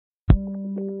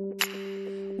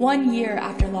1 year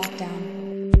after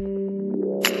lockdown.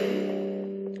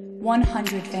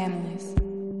 100 families.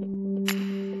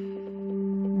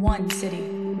 1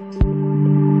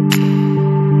 city.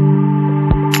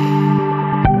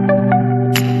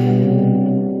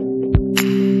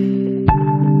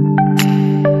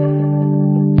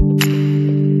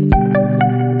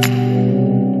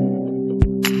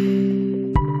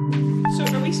 So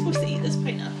are we supposed to eat this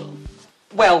pineapple?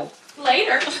 Well,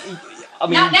 Later. I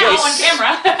mean, Not now yes. on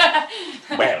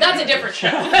camera. Well, That's a different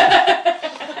show.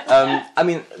 I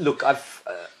mean, look, I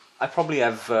probably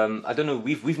have. I don't know.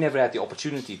 We've never had the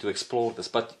opportunity to explore this,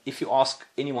 but if you ask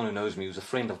anyone who knows me, who's a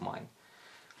friend of mine,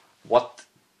 what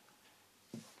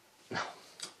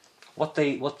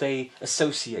they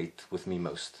associate with me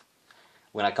most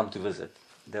when I come to visit,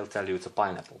 they'll tell you it's a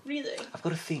pineapple. Really? I've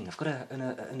got a thing. I've got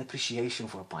an appreciation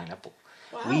for a pineapple.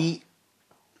 Wow.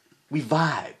 We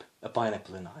vibe a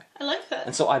pineapple and I like that.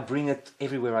 and so I bring it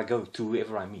everywhere I go, to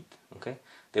whoever I meet. Okay,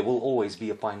 there will always be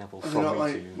a pineapple And from they're me not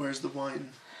to like, you. where's the wine?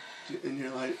 And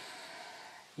you're like,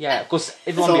 Yeah, because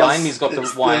everyone So behind me's got the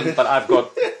it's wine, the- but I've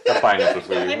got the pineapple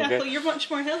for you. Pineapple, Okay? you're much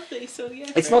more healthy, so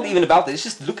yeah. It's fair not enough. even about it. It's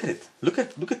just look at it. Look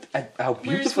at how Whereas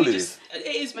beautiful we it is. It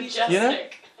is beautiful. Majestic. You know?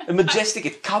 And majestic.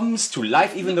 It comes to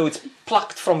life, even though it's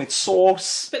plucked from its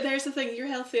source. But there's the thing, you're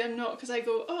healthy, I'm not, because I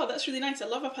go, oh, that's really nice, I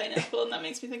love a pineapple, and that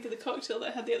makes me think of the cocktail that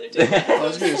I had the other day. I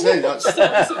was going to say, that's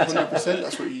 100%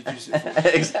 that's what you use it for.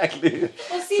 Exactly.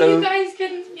 Well, see, So- you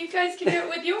guys can do it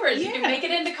with yours. You can Yeah. make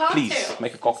it into cocktails. Please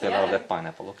make a cocktail out of that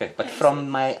pineapple, okay? But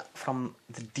from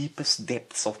the deepest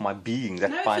depths of my being,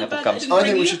 that Now I feel pineapple bad comes. that I Bring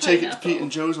think we me a should take it to pineapple. Pete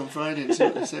and Joe's on Friday and see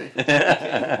what they say.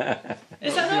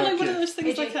 Is that not like one of those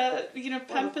things AJ, like a,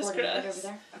 pampas Recording right over grass?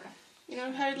 there. Okay. You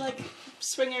know how like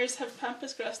swingers have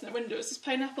pampas grass in their windows? Is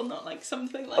pineapple not like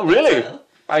something like Oh, really? that as well?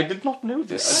 I did not know I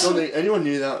this. don't think anyone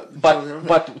knew that.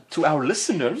 But to our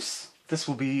listeners, this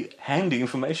will be handy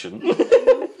information.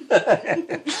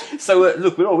 So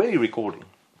look, we're already recording,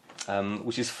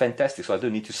 which is fantastic. So I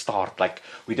don't need to start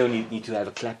we don't need to have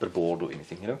a clapperboard or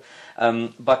anything,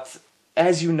 But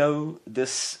as you know,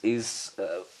 this is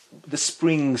the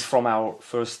springs from our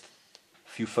first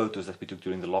few photos that we took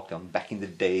during the lockdown back in the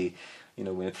day,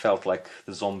 when it felt like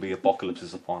the zombie apocalypse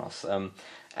is upon us.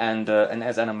 And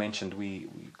as Anna mentioned, we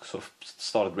sort of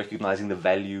started recognizing the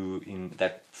value in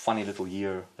that funny little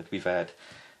year that we've had.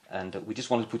 And we just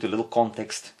wanted to put a little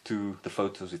context to the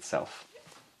photos itself.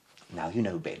 Now you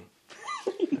know, Ben.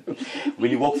 When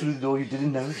you walked through the door, you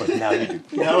didn't know, but now you do.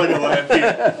 Now I know why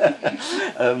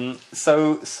I'm here.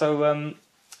 So,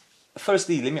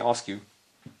 firstly, let me ask you.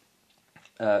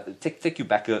 Take you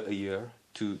back a year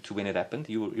to when it happened.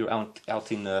 You're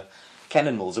out in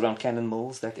Cannon Mills, around Cannon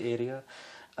Mills, that area.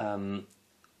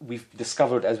 We've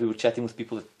discovered as we were chatting with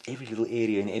people that every little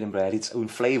area in Edinburgh had its own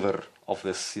flavour of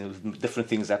this. Different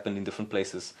things happened in different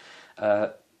places.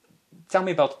 Tell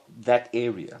me about that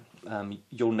area,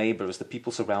 your neighbours, the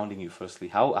people surrounding you. Firstly,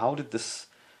 how did this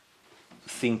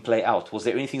thing play out? Was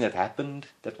there anything that happened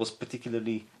that was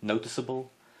particularly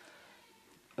noticeable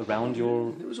around your?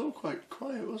 It was all quite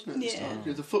quiet, wasn't it? At the Yeah. start?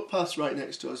 'Cause the footpath's right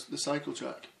next to us, the cycle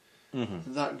track.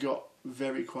 Mm-hmm. That got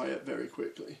very quiet very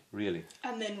quickly. Really?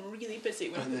 And then really busy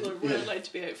when And people then, were yeah. allowed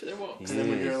to be out for their walks. And then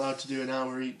when you're Yes. allowed to do an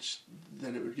hour each,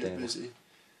 then it would get Then- busy.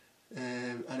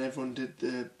 And everyone did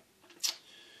the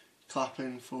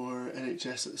clapping for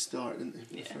NHS at the start, didn't they?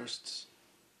 For Yeah. the first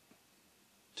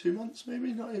 2 months,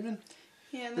 maybe, not even.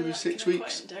 Yeah, and then Maybe that 6 kinda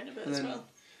weeks, quietened down a bit and as then- well.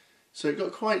 So it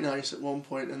got quite nice at one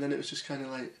point, and then it was just kind of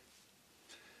like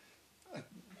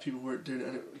people weren't doing it,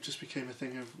 and it just became a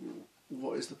thing of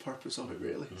what is the purpose of it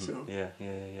really. So Yeah.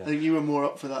 I think you were more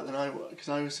up for that than I was, because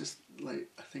I was just like,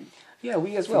 I think Yeah,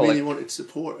 we as for well. me like- they wanted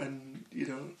support and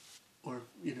or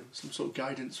some sort of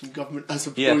guidance from government as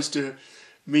Yeah. opposed to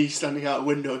me standing out a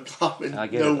window and clapping. I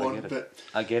get no it, I one, get it. but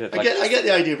I get it. I get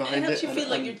the idea It behind helps it. you feel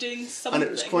like you're doing something. And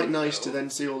it was quite nice to though. then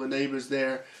see all the neighbours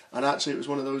there. And actually, it was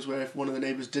one of those where if one of the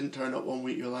neighbours didn't turn up one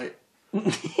week, you're like, Are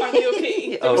they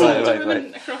okay? Oh, There was right, older right,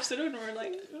 women across the road and were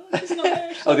like, oh, he's not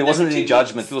there. Oh, there wasn't any Never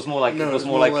judgment. changed. It was more like no, it was it's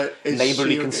more like is neighbourly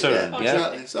she okay? concern. Yeah, Yeah.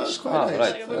 Exactly. So that was quite Oh, nice.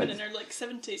 right. Like a woman in her like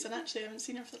 70s, and actually I haven't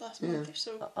seen her for the last month or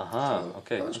so.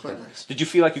 Okay. That was Okay. quite nice. Did you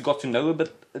feel like you got to know a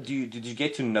bit? Did you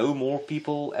get to know more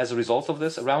people as a result of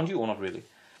this around you, or not really?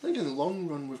 I think in the long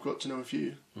run, we've got to know a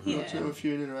few. We've got to know a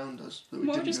few in and around us that we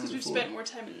More didn't just know because we've before. spent more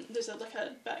time in, there's a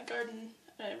back garden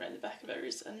around the back of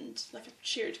ours, and like a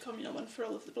shared communal one for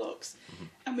all of the blocks,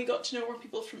 and we got to know more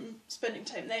people from spending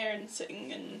time there and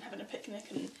sitting and having a picnic,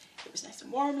 and it was nice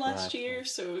and warm last Right. year,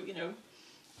 so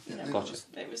Yeah, Gotcha.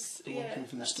 it was The one yeah, thing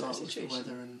from the that sort start of was the situation.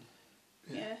 weather and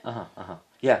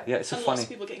Yeah. Yeah. It's so And funny. lots of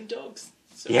people getting dogs.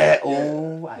 So Yeah. Yeah.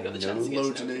 Oh, I we got the chance to know. get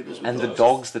Loads to of know neighbours people. And the dogs.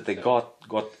 dogs that they So-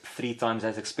 got 3 times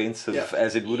as expensive Yeah.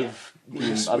 as it would Yeah. have We been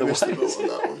missed otherwise. the boat on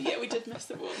that one. Yeah, we did miss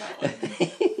the boat on that one.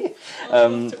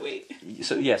 I'll have to wait.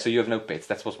 So yeah, so you have no pets.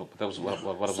 That was what I was going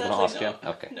to Sadly ask. Yeah. not.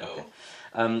 Okay. No.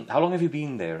 Okay. How long have you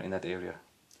been there in that area?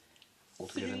 3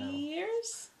 Altogether now.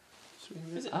 years?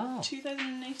 Was it Oh.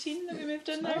 2018 that we moved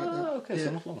in there? Oh, okay. So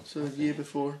Yeah. not long. So a year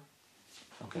before.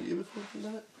 Okay. A year before from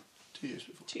that? 2 years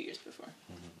before. 2 years before.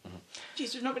 Mm-hmm,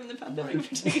 Jeez, we've not been in the pandemic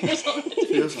for 2 years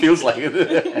already. Feels like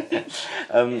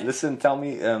it. Listen, tell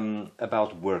me about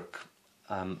work.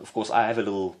 Of course, I have a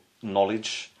little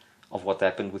knowledge of what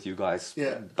happened with you guys.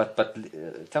 Yeah. But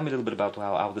tell me a little bit about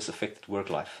how this affected work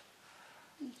life.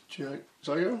 Do you like,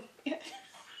 sorry, go? Yeah.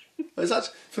 It's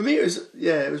actually, for me,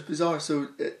 it was bizarre. So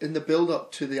in the build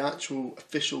up to the actual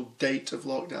official date of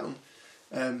lockdown,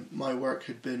 my work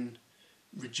had been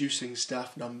reducing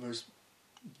staff numbers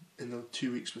in the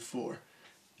 2 weeks before,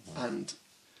 and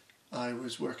I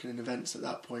was working in events at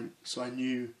that point, so I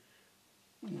knew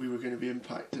we were going to be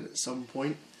impacted at some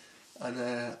point. And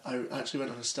I actually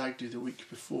went on a stag do the week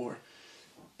before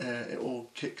it all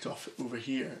kicked off over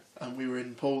here, and we were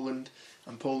in Poland,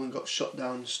 and Poland got shut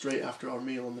down straight after our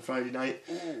meal on the Friday night.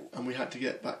 And we had to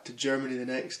get back to Germany the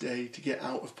next day to get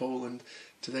out of Poland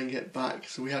to then get back.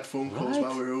 So we had phone calls Right.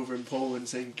 while we were over in Poland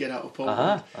saying get out of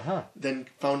Poland. Uh-huh. Then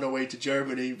found our way to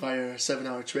Germany via a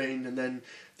 7-hour train, and then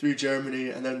through Germany,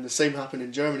 and then the same happened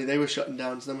in Germany. They were shutting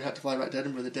down, so then we had to fly back to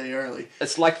Edinburgh the day early.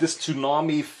 It's like this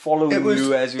tsunami following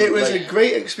you as you. It was like, a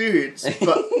great experience,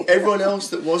 but everyone else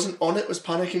that wasn't on it was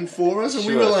panicking for us, and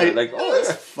we Sure, were so like, "Oh,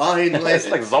 it's fine." it's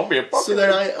like zombie apocalypse. So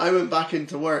then I went back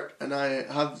into work, and I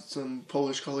had some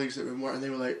Polish colleagues that were in work, and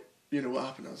they were like, "You know what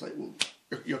happened?" I was like, "Well,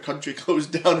 your country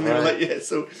closed down," and they were Right. like, "Yeah."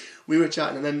 So we were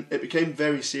chatting, and then it became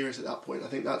very serious at that point. I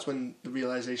think that's when the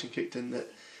realization kicked in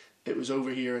that it was over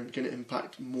here and going to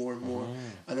impact more and more.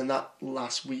 And then that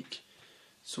last week,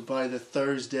 so by the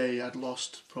Thursday, I'd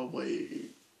lost probably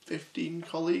 15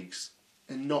 colleagues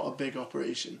in not a big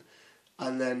operation.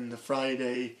 And then the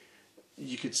Friday,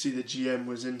 you could see the GM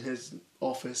was in his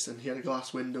office, and he had a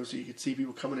glass window, so you could see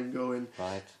people coming and going.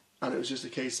 Right. And it was just a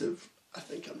case of, I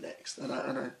think I'm next. And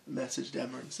I messaged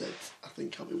Emma and said, I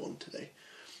think I'll be one today.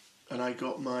 And I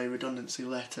got my redundancy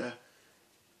letter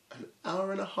an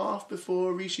hour and a half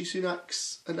before Rishi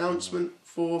Sunak's announcement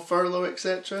for furlough,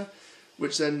 etc.,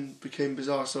 which then became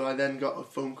bizarre. So I then got a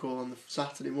phone call on the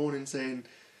Saturday morning saying,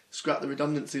 scrap the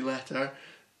redundancy letter,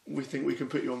 we think we can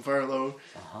put you on furlough.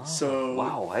 So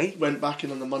Wow, eh? went back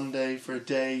in on the Monday for a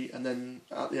day, and then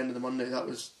at the end of the Monday, that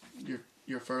was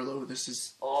your furlough. This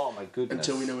is Oh my goodness.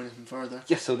 until we know anything further.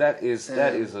 Yeah, so that is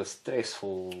a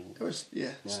stressful. It was,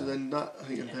 yeah. So Yeah. then that, I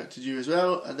think, impacted you as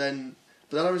well. And then,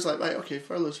 but then I was like, right, okay,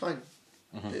 furlough's fine.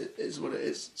 It is what it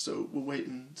is. So we'll wait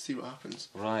and see what happens.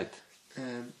 Right.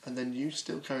 And then you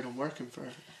still carried on working for.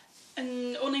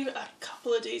 And only a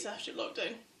couple of days after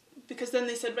lockdown, because then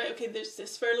they said, right, okay, there's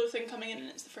this furlough thing coming in, and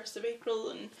it's the 1st of April,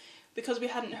 and because we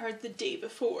hadn't heard the day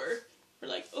before, we're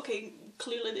like, okay,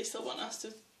 clearly they still want us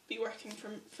to be working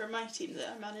for my team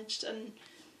that I managed. And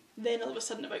then all of a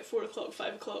sudden, about 4 o'clock,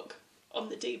 5 o'clock on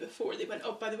the day before, they went,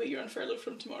 oh, by the way, you're on furlough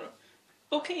from tomorrow.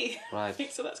 Okay. Right.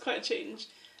 So that's quite a change.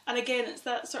 And again, it's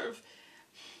that sort of,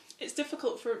 it's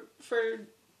difficult for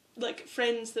like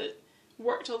friends that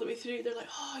worked all the way through. They're like,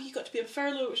 oh, you got to be on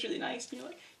furlough, it was really nice. And you're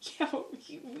like, yeah, well,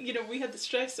 you know, we had the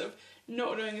stress of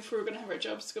not knowing if we were going to have our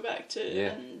jobs to go back to. Yeah.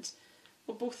 And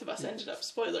well, both of us ended up,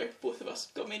 spoiler, both of us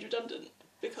got made redundant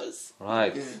because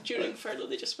Right. Yeah. during furlough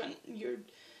they just went, your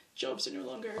jobs are no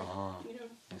longer, you know,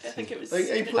 I think it was Like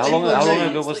April- How long April, May.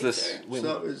 ago was this? later. When- So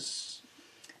that was,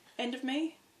 End of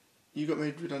May. you got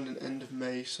made redundant end of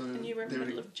May, so And you were they would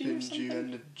middle have of June or been due something?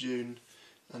 end of June,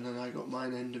 and then I got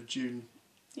mine end of June,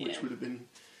 which Yeah. would have been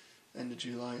end of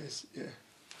July. Yeah.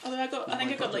 Although I Was think my I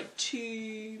got project. like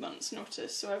 2 months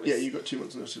notice, so I was Yeah, you got 2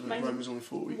 months notice. Mine Mine was only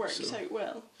 4 weeks. worked So. out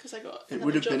well because I got It another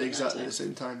would have job been at that exactly time. the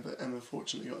same time, but Emma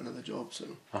fortunately got another job.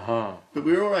 So, Uh-huh. but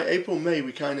we were all right. April, May,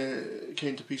 we kind of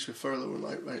came to peace with furlough and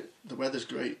like, right, the weather's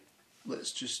great.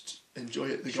 Let's just enjoy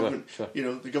it. The Sure, government, sure. you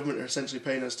know, the government are essentially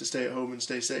paying us to stay at home and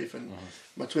stay safe. And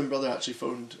my twin brother actually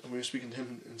phoned, and we were speaking to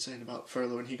him and saying about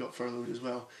furlough, and he got furloughed as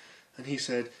well. And he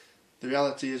said, the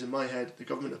reality is, in my head, the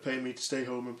government are paying me to stay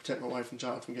home and protect my wife and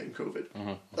child from getting COVID.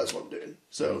 That's what I'm doing.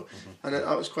 So, and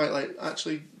I was quite like,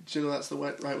 actually, do you know that's the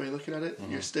right way of looking at it?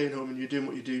 You're staying home and you're doing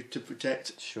what you do to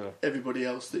protect Sure. everybody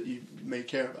else that you may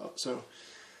care about. So,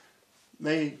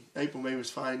 April, May was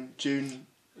fine. June,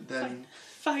 then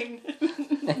Fine.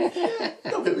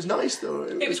 no, it was nice though.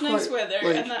 It was nice quite, weather,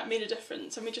 like- and that made a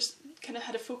difference. And we just kind of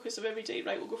had a focus of every day.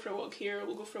 Right, we'll go for a walk here.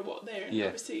 We'll go for a walk there. And Yeah.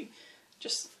 obviously,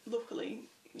 just locally,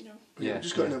 you know. We Yeah,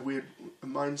 just got in yeah. a weird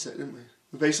mindset, didn't we?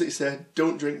 We basically said,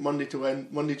 don't drink Monday,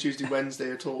 Tuesday,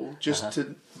 Wednesday at all, just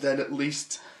to then at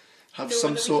least have Know some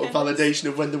when the sort of weekend is. validation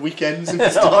of when the weekends and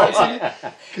starts.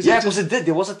 Yeah, because it did.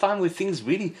 There was a time where things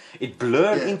really it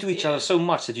blurred Yeah. into each other so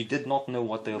much that you did not know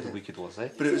what day of the Yeah. week it was. Eh?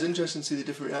 But it was interesting to see the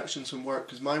different reactions from work,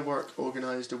 because my work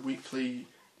organised a weekly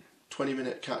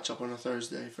 20-minute catch-up on a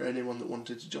Thursday for anyone that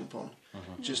wanted to jump on,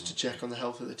 just to check on the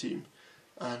health of the team.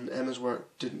 And Emma's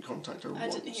work didn't contact her I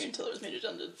once. didn't hear until I was made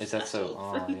redundant. Is that at so?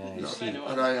 all Oh, from- yeah, you No. from see.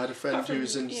 anyone. And I had a friend Apart who from-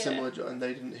 was in yeah. similar job, and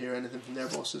they didn't hear anything from their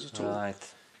bosses at all. Right.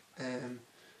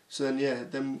 So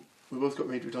then we both got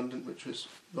made redundant, which was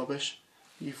rubbish.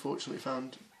 You fortunately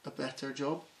found a better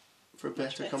job for a Much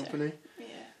better better. company,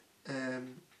 Yeah.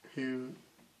 who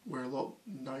were a lot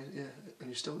nice. Yeah, and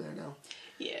you're still there now.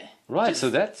 Yeah. Right. Just So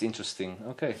that's interesting.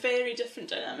 Okay. very different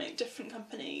dynamic, different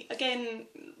company. Again,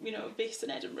 you know, based in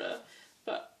Edinburgh,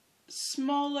 but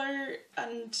smaller,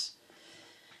 and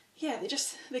yeah,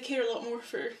 they care a lot more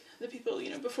for the people. You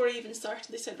know, before I even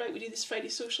started, they said, right, we do this Friday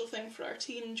social thing for our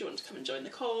team. Do you want to come and join the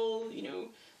call? You know,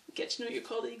 get to know your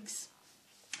colleagues.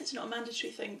 It's not a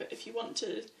mandatory thing, but if you want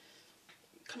to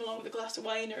come along with a glass of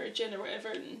wine or a gin or whatever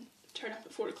and turn up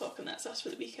at 4 o'clock, and that's us for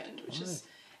the weekend, which is.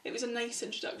 It was a nice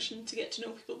introduction to get to know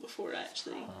people before I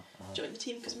actually joined the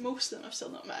team, because most of them I've still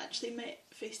not actually met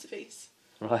face to face.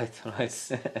 Right. Right.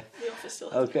 The office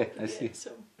still hasn't Okay, opened I yet, see.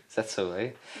 so That's so,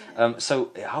 eh? yeah.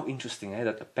 So how interesting, eh?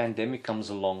 That a pandemic comes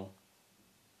along,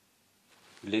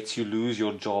 lets you lose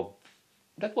your job.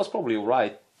 That was probably all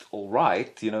right,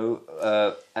 you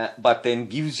know. But then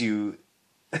gives you,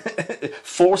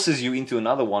 forces you into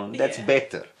another one that's Yeah.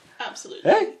 better.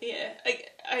 Absolutely. Eh? Yeah.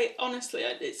 I honestly,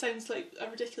 it sounds like a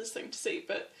ridiculous thing to say,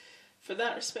 but for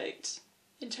that respect,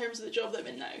 in terms of the job that I'm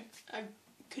in now, I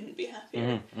couldn't be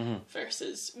happier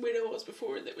versus where I was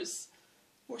before, that was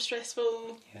more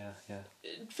stressful, Yeah. Yeah.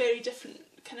 very different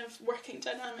kind of working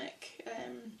dynamic,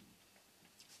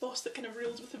 boss that kind of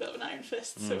rules with a bit of an iron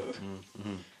fist, so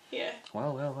yeah.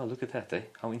 Well, look at that, eh?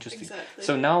 How interesting. Exactly.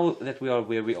 So now that we are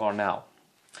where we are now,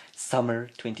 summer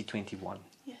 2021.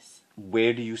 Yes.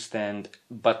 Where do you stand?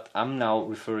 But I'm now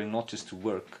referring not just to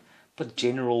work, but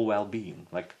general well-being.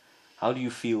 Like, how do you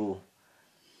feel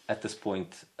at this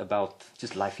point about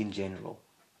just life in general?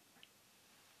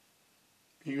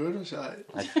 You good or shall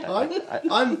I? I-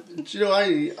 I'm. Do you know,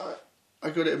 I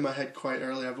got it in my head quite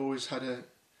early. I've always had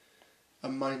a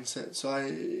mindset. So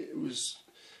it was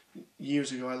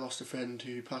years ago. I lost a friend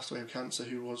who passed away of cancer,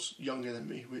 who was younger than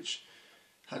me, which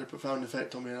had a profound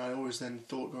effect on me. And I always then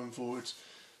thought, going forwards,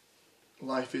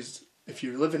 life is, if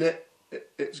you're living it,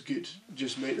 it's good.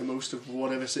 Just make the most of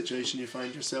whatever situation you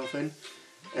find yourself in.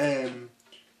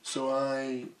 So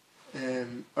I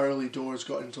early doors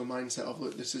got into a mindset of,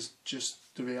 look, this is just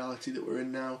the reality that we're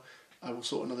in now. I will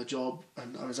sort another job,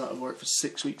 and I was out of work for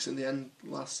 6 weeks in the end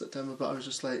last September, but I was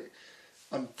just like,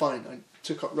 I'm fine. I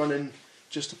took up running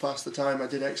just to pass the time. I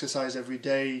did exercise every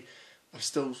day.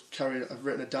 I've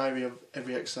written a diary of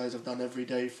every exercise I've done every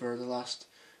day for the last,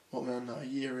 a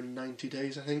year and 90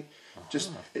 days, I think.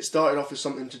 Just, it started off as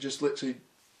something to just literally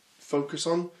focus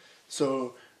on.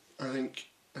 So I think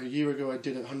a year ago I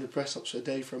did 100 press-ups a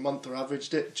day for a month, or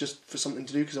averaged it, just for something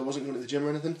to do, because I wasn't going to the gym or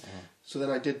anything. So then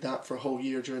I did that for a whole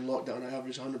year during lockdown. I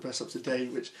averaged 100 press-ups a day,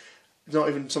 which is not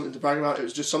even something to brag about. It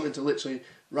was just something to literally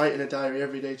write in a diary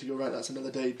every day to go, right, that's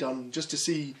another day done, just to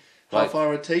see how Right.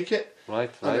 far I'd take it.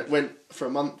 Right. And it went for a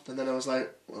month, and then I was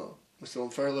like, well, we're still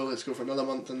on furlough, let's go for another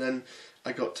month. And then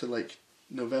I got to like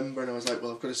November, and I was like,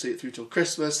 well, I've got to see it through till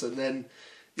Christmas. And then,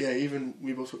 yeah, even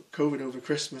we both got COVID over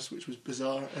Christmas, which was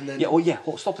bizarre. And then, Yeah. Oh, yeah.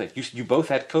 Oh, stop there. You both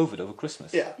had COVID over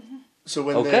Christmas. yeah. So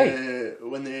when Okay.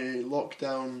 when the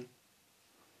lockdown,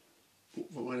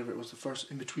 whatever it was, the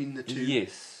first in between the two.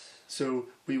 Yes. So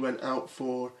we went out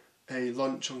for a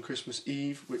lunch on Christmas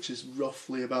Eve, which is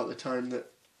roughly about the time that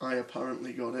I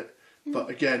apparently got it. But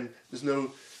again, there's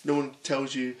no one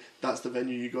tells you that's the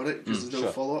venue you got it, because there's no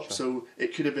sure, follow up. sure. So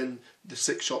it could have been the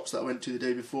 6 shops that I went to the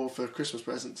day before for Christmas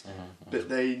presents, but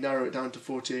they narrow it down to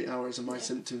 48 hours, and my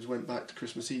symptoms went back to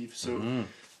Christmas Eve. So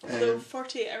Although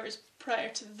 48 hours prior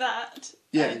to that,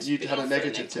 Yeah, I'd you'd been had a off for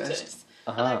negative test.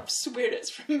 And I swear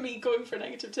it's from me going for a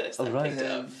negative test Oh, that I right. picked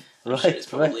it up. I'm Right, sure it's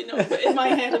probably right. not, but in my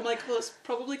head I'm like, well, it's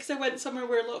probably because I went somewhere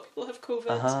where a lot of people have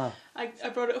COVID. I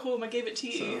brought it home, I gave it to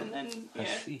you, and then, I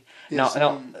yeah. see. Yes,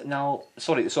 Now,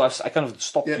 sorry. So I kind of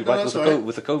stopped Yeah, you no, right with that's the all right.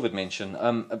 with the COVID mention.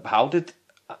 How did?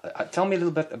 Tell me a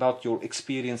little bit about your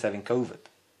experience having COVID.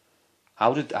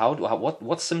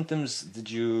 What symptoms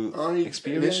did you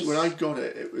experience? When I got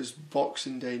it, it was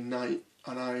Boxing Day night,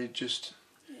 and I just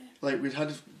like, we'd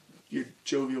had your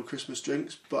jovial Christmas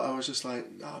drinks, but I was just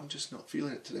like, nah, I'm just not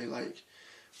feeling it today. Like,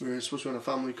 we were supposed to be on a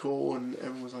family call, and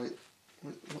everyone was like,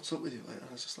 "What's up with you?" Like, and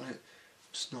I was just like,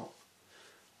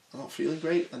 I'm not feeling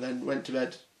great. And then went to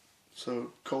bed,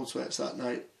 so cold sweats that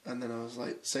night, and then I was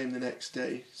like, same the next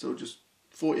day. So just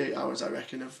 48 hours, I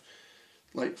reckon, of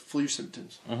like flu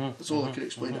symptoms. That's all I could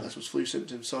explain it as, was flu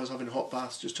symptoms. So I was having hot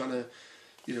baths, just trying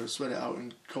to, sweat it out,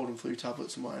 and cold and flu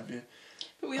tablets and what have you.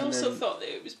 But we And also then- thought that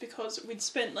it was because we'd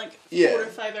spent like Yeah. 4 or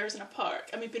 5 hours in a park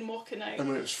and we'd been walking out. And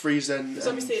when it was freezing, Because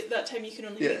obviously at that time you can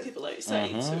only Yeah. meet people outside,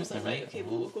 so it was like, right, okay,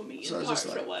 we'll go meet So in I the was park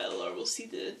just for a like- while, or we'll see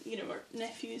our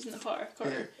nephews in the park, or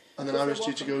yeah. And then go I for a was due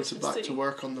walk to on go Christmas back Day. to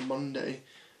work on the Monday,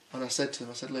 and I said to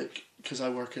them, look, because I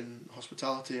work in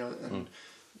hospitality and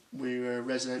we were a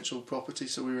residential property,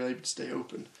 so we were able to stay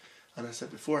open. And I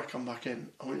said, before I come back in,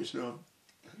 I want you to know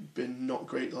I've been not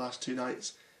great the last 2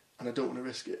 nights, and I don't want to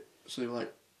risk it. So they were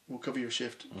like, we'll cover your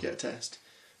shift, get a test,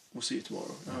 we'll see you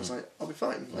tomorrow. And I was like, I'll be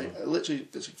fine. Like, I literally,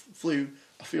 it's a flu,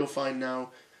 I feel fine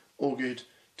now, all good.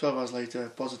 12 hours later,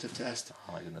 positive test.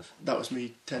 Oh my goodness. That was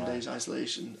me, 10 days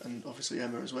isolation, and obviously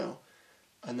Emma as well.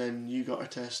 And then you got a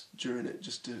test during it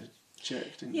just to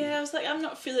check, didn't you? Yeah, I was like, I'm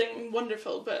not feeling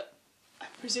wonderful, but I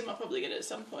presume I'll probably get it at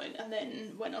some point, and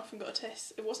then went off and got a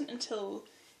test. It wasn't until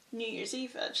New Year's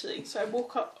Eve, actually, so I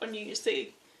woke up on New Year's Day,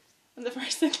 and the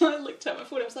first thing I looked at my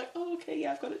phone, I was like, oh, okay,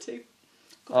 yeah, I've got it too.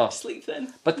 Go back to sleep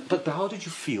then. But how did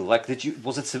you feel? Like,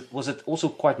 was it also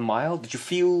quite mild? Did you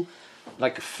feel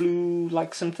like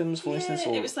flu-like symptoms, for instance?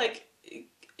 Or? It was like,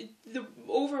 the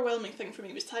overwhelming thing for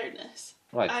me was tiredness.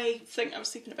 Right. I think I was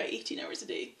sleeping about 18 hours a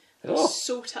day. I Oh. was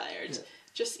so tired. Yeah.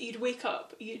 Just, you'd wake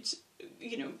up,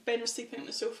 Ben was sleeping on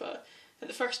the sofa. At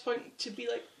the first point, to be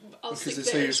like, I'll Because sleep they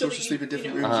there. say you're so supposed to that sleep in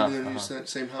different you know, rooms, even though you're in the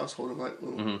same household. I'm like,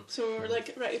 well, So we're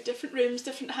like, right, different rooms,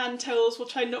 different hand towels. We'll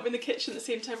try and not be in the kitchen at the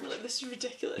same time. We're like, this is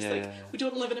ridiculous. Yeah, like, yeah, yeah. we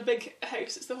don't live in a big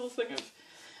house. It's the whole thing of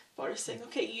Boris saying,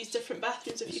 okay, use different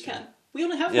bathrooms if you can. We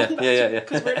only have Yeah, one yeah, yeah, bathroom yeah.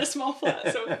 because we're in a small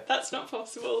flat, so that's not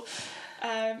possible.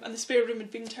 And the spare room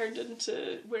had been turned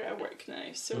into where I work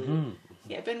now. So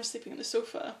yeah, Ben was sleeping on the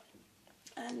sofa,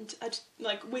 and I'd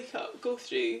like wake up, go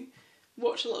through,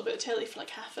 watch a little bit of telly for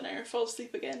like half an hour, fall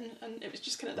asleep again, and it was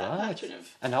just kind of that Right. pattern of.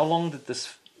 And how long did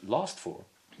this last for?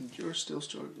 you're still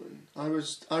struggling.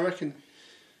 I reckon,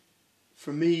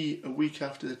 for me, a week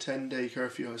after the 10-day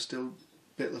curfew, I was still a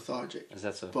bit lethargic. Is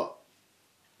that so? But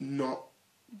not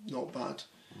bad.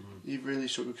 You really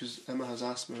struggle because Emma has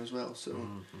asthma as well, so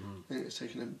I think it's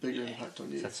taken a bigger impact on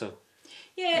you. Is that so?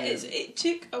 Yeah, it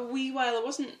took a wee while.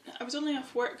 I was only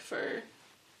off work for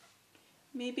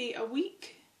maybe a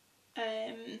week,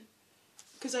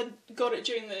 because I'd got it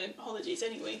during the holidays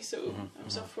anyway, so I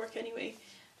was off work anyway.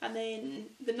 And then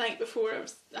the night before,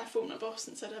 I phoned my boss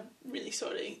and said, I'm really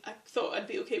sorry. I thought I'd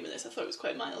be okay with this. I thought it was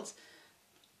quite mild.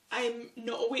 I'm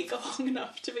not awake long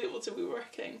enough to be able to be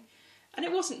working. And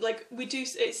it wasn't like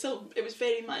it was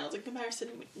very mild in comparison.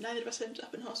 Neither of us ended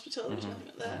up in hospital or anything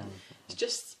like that. It's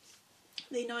just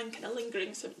the annoying kind of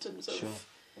lingering symptoms of,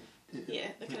 the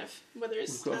kind of, whether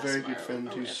it's We've got a very asthma good friend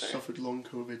or who's whatever. suffered long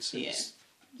COVID since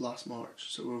last March,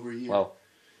 so over a year. Wow.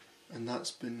 And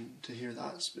that's been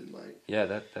like... Yeah,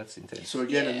 that's intense. So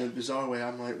again, in Yeah. the bizarre way,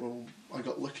 I'm like, well, I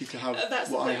got lucky to have That's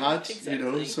the what I thing, had,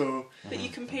 exactly. so... That you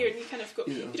compare and you kind of go,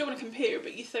 You know. you don't want to compare,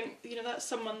 but you think, that's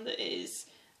someone that is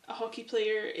a hockey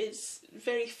player, is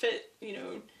very fit,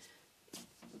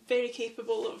 very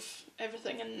capable of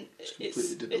everything, and It's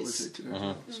completely debilitated. as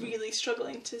well, so. really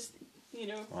struggling to,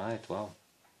 Right. Wow.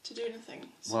 to do anything.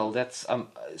 So, Well, that's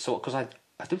so because I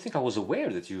don't think I was aware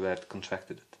that you had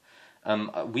contracted it.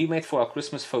 We made for our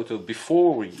Christmas photo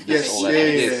before we did Yes, all that.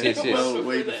 yes. Well, Well,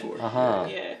 way before before. Uh-huh.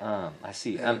 Yeah. I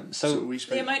see. So we the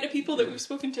spent... amount of people that we've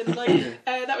spoken to, they're like,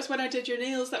 that was when I did your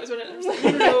nails, that was when I was like,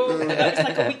 no, that was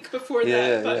like a week before Yeah,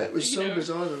 that. But, yeah. It was so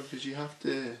bizarre though, because you have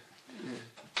to...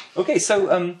 Okay,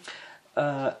 so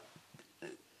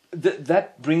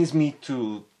that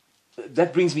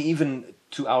brings me even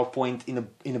to our point in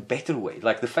a better way.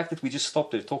 Like the fact that we just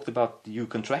stopped there, talked about you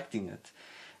contracting it.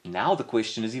 Now the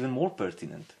question is even more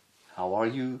pertinent. How are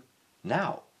you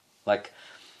now? Like,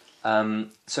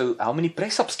 so how many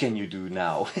press ups can you do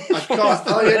now? I can't.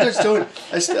 I just don't.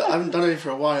 I haven't done any for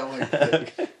a while.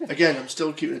 Like, again, I'm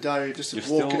still keeping a diary, just You're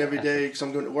walking still- every day because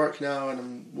I'm going to work now and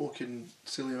I'm walking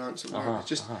silly amounts at work. Uh-huh, It's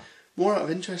just more out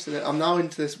of interest in it. I'm now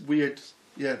into this weird,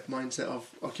 mindset of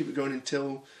I'll keep it going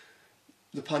until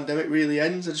the pandemic really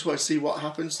ends. I just want to see what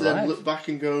happens to Right. then look back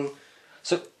and go.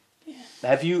 So,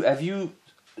 have you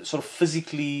sort of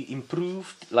physically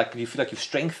improved? Like, do you feel like you've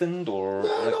strengthened, or? No,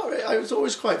 like, not really. I was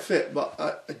always quite fit, but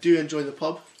I do enjoy the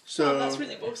pub. So oh, that's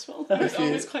really boastful. I was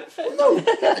always quite fit. No,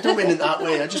 I don't mean in that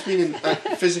way. I just mean in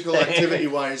physical activity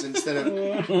wise instead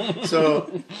of.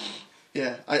 So,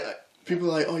 yeah, people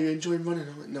are like, oh, you enjoying running?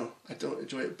 I'm like, no, I don't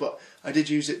enjoy it. But I did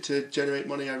use it to generate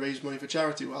money. I raised money for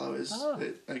charity while I was,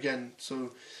 again,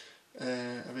 so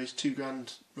I raised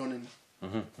 $2,000 running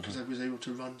because I was able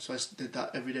to run. So I did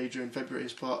that every day during February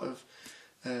as part of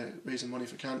raising money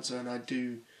for cancer. And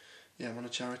I'm on a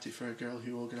charity for a girl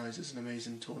who organises an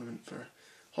amazing tournament for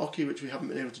hockey, which we haven't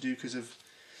been able to do because of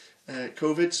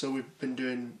COVID. So we've been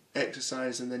doing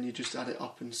exercise, and then you just add it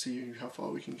up and see how far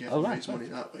we can get and raise money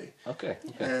that way. Okay.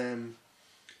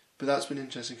 But that's been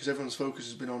interesting because everyone's focus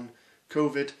has been on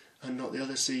COVID and not the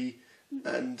other C,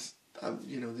 and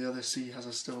the other C has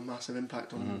still a massive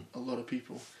impact on a lot of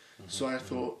people. So I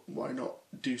thought, why not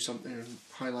do something and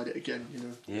highlight it again?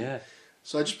 Yeah.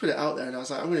 So I just put it out there, and I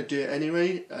was like, I'm going to do it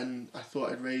anyway. And I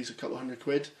thought I'd raise a couple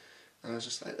 £100, and I was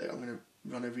just like, I'm going to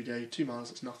run every day, 2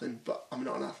 miles. It's nothing, but I'm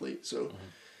not an athlete, so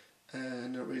I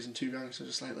ended up raising £2,000. So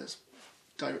just like, let's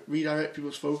redirect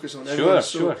people's focus on everyone.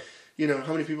 Sure.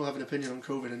 How many people have an opinion on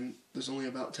COVID, and there's only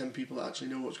about 10 people that actually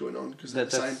know what's going on because they're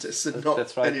the scientists and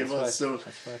not any of us. So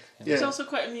that's right. It was also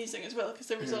quite amusing as well because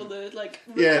there was all the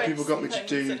people got me to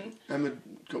do. Emma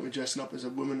got me dressing up as a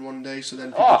woman one day, so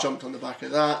then people jumped on the back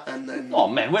of that, and then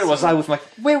where was I with my?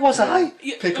 Where was I?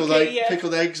 Pickled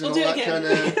eggs and all that kind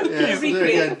of. Yeah, we'll do it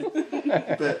again.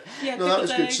 But no, that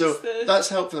was good. So that's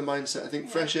helped for the mindset. I think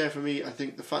fresh air for me. I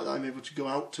think the fact that I'm able to go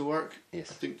out to work. Yes.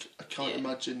 I think I can't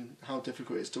imagine how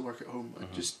difficult it is to work at home.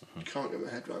 I just can't get my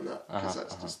head around that because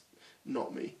that's just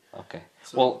not me. Okay.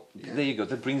 So, there you go.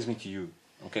 That brings me to you.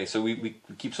 Okay. So we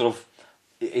keep sort of.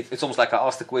 It's almost like I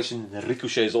ask the question, the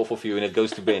ricochets off of you, and it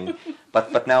goes to Ben.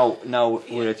 but now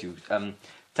we're at you.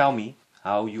 Tell me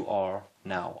how you are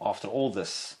now after all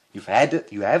this. You've had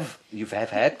it. You have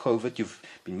had COVID. You've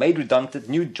been made redundant.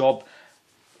 New job,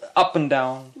 up and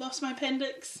down. Lost my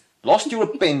appendix. Lost your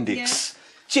appendix.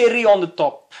 Cherry on the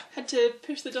top. Had to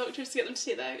push the doctors to get them to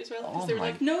take that out as well because they were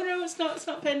like, no, it's not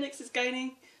appendix, it's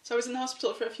gynae. So I was in the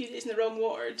hospital for a few days in the wrong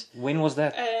ward. When was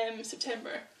that?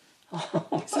 September.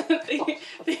 So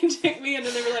they took me in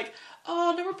and they were like,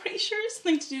 oh no, we're pretty sure it's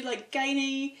something to do like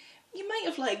gynae. You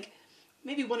might have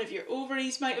maybe one of your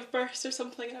ovaries might have burst or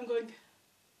something. And I'm going,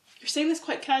 you're saying this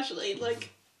quite casually,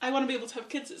 I want to be able to have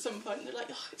kids at some point. And they're like,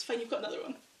 oh, it's fine, you've got another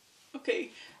one.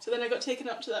 Okay. So then I got taken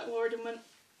up to that ward and went,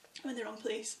 I'm in the wrong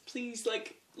place. Please,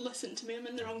 listen to me. I'm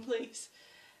in the wrong place.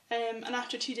 And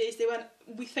after 2 days, they went,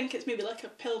 we think it's maybe like a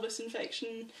pelvis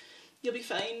infection. You'll be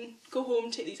fine. Go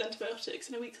home, take these antibiotics.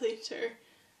 And a week later,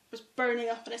 I was burning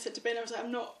up, and I said to Ben, I was like,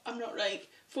 I'm not right.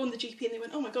 Phoned the GP, and they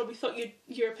went, oh my god, we thought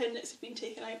your appendix had been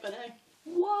taken out by now.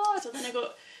 What? So then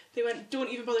they went, don't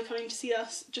even bother coming to see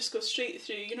us. Just go straight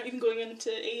through. You're not even going into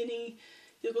A&E.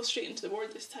 You'll go straight into the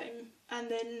ward this time. And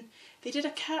then they did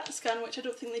a CAT scan, which I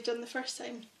don't think they'd done the first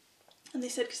time. And they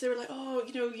said, because they were like, oh,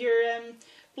 your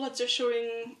bloods are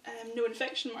showing no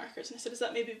infection markers. And I said, is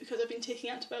that maybe because I've been taking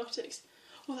antibiotics?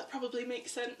 Oh, that probably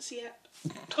makes sense, yeah.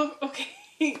 Oh, okay.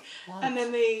 What? And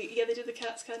then they did the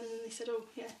CAT scan, and then they said, oh,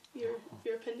 yeah,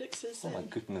 your appendix is Oh my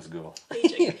goodness, girl.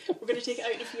 aging. We're going to take it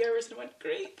out in a few hours. And I went,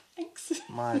 great, thanks.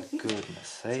 My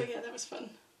goodness, hey? So yeah, that was fun.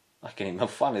 I can even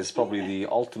fun is probably the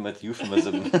ultimate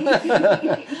euphemism.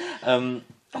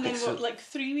 And then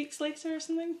 3 weeks later or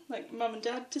something, Mum and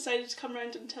Dad decided to come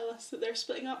round and tell us that they're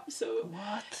splitting up. So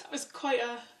What?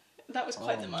 that was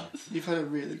quite the month. You've had a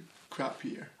really crap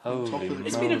year. Holy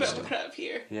It's been a bit of a crap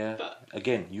year. Yeah. But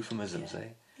Again, euphemisms, eh?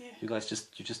 yeah. You guys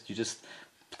just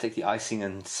take the icing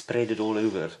and spread it all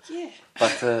over. Yeah.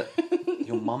 But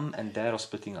your mum and dad are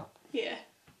splitting up. Yeah.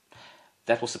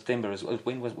 That was September as well.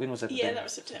 When was that? Yeah, that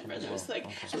was September. That was Okay.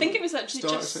 I think it was actually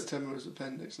Start just of September was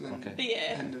appendix, and then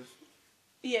Yeah. end of.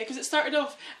 Yeah, because it started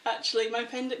off, actually, my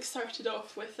appendix started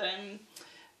off with,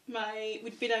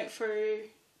 we'd been out for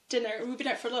dinner, we'd been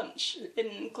out for lunch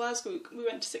in Glasgow. We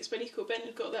went to Six by Nico. Ben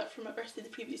had got that for my birthday the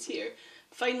previous year.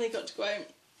 Finally got to go out.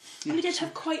 And we did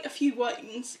have quite a few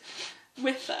wines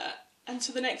with that. And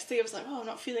so the next day I was like, oh, I'm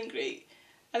not feeling great.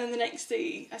 And then the next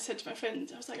day I said to my friend,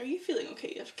 I was like, are you feeling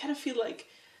okay? I kind of feel like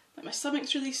my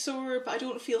stomach's really sore, but I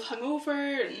don't feel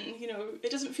hungover, and, it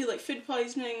doesn't feel like food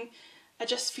poisoning. I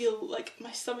just feel like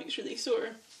my stomach's really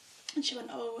sore. And she went,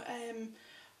 oh,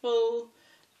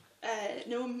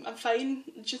 no, I'm fine.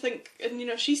 Do you think,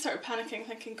 and she started panicking,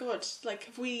 thinking, God,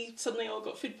 have we suddenly all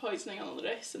got food poisoning and all the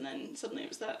rest? And then suddenly it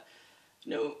was that,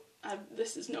 no,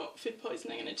 this is not food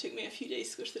poisoning. And it took me a few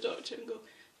days to go to the doctor and go,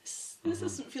 this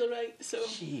doesn't feel right. So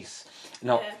jeez.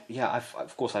 Now,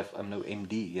 I'm no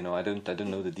MD. I don't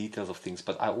know the details of things,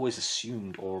 but I always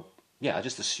assumed, I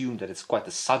just assumed that it's quite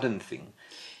a sudden thing.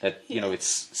 That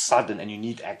it's sudden and you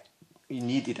need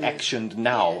it actioned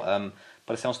now.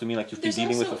 But it sounds to me like you've There's been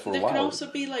dealing with also, it for a there while. can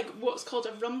also be like what's called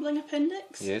a rumbling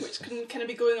appendix, Yes. which can kind of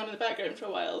be going on in the background for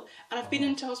a while. And I've been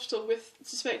into hospital with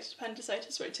suspected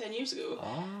appendicitis about 10 years ago,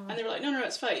 and they were like, no,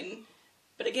 it's fine.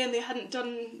 But again, they hadn't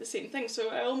done the same thing, so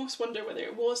I almost wonder whether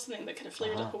it was something that kind of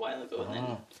flared up a while ago. And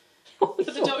then, but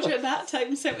the doctor at that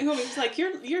time sent me home. He was like,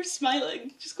 "You're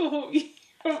smiling. Just go home."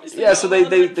 Obviously Yeah, not so well,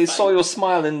 they I'm saw fine. your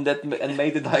smile and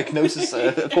made the diagnosis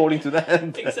according to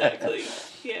that. Exactly.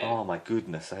 Yeah. Oh my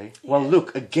goodness, eh? Well,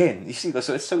 look again. You see,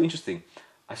 so it's so interesting.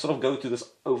 I sort of go to this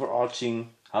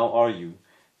overarching "How are you?"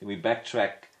 Then we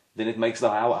backtrack. Then it makes the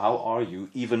 "How are you?"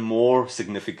 even more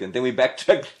significant. Then we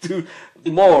backtrack to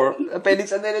more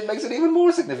appendix, and then it makes it even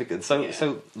more significant. So Yeah.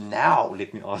 so now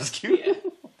let me ask you. Yeah.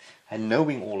 And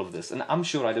knowing all of this, and I'm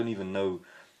sure I don't even know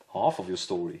half of your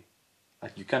story.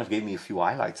 Like you kind of gave me a few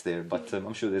highlights there, but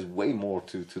I'm sure there's way more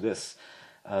to this.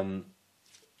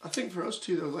 I think for us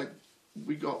too, though, like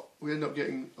we ended up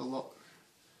getting a lot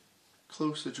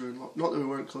closer during not that we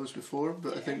weren't close before,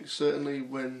 but I think certainly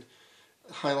when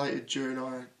highlighted during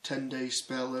our 10-day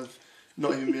spell of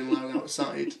not even being allowed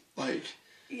outside, like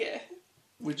Yeah.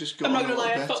 we just got I'm not on a gonna lot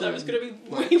lie, I better. thought that was gonna be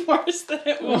like, way worse than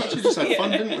it we was. actually just had yeah.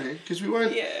 fun, didn't we? Because we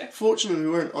weren't. Yeah. Fortunately, we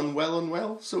weren't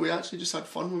unwell, so we actually just had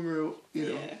fun when we were,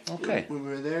 Yeah. Okay. when we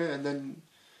were there, and then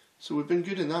so we've been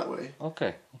good in that way.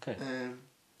 Okay.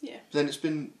 Yeah. Then it's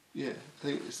been I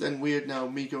think it's then weird now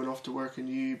me going off to work and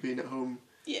you being at home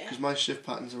Yeah. because my shift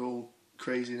patterns are all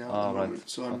crazy now at Oh, the right. moment.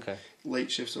 So I'm Okay.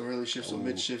 late shifts or early shifts or Ooh.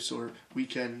 mid shifts or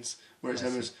weekends, whereas I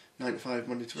see. Emma's 9 to 5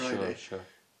 Monday to Friday, Sure.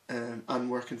 and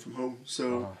working from home.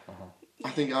 So I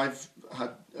think I've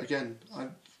had I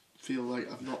feel like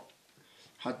I've not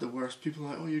had the worst. People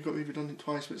are like, oh, you got me redundant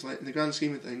twice, but it's like in the grand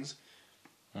scheme of things,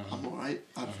 I'm alright.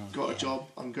 I've got a job.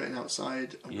 I'm getting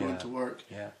outside. I'm Yeah. going to work.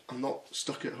 Yeah. I'm not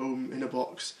stuck at home in a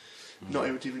box, not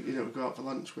able to even go out for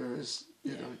lunch. Whereas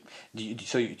you know, Do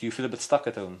you feel a bit stuck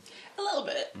at home? A little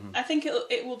bit. I think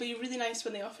it will be really nice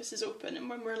when the office is open and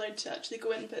when we're allowed to actually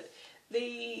go in. But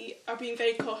they are being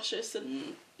very cautious,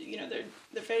 and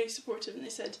they're very supportive. And they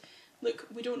said, "Look,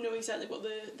 we don't know exactly what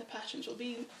the patterns will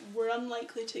be. We're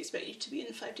unlikely to expect you to be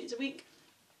in 5 days a week.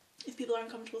 If people are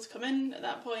uncomfortable to come in at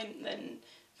that point, then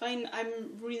fine."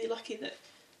 I'm really lucky that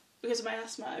because of my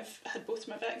asthma, I've had both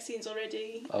my vaccines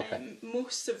already. Okay.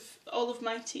 Most of all of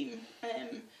my team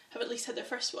have at least had their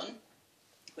first one,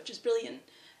 which is brilliant.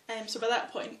 So by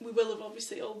that point, we will have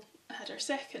obviously all had our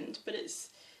second, but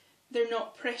they're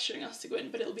not pressuring us to go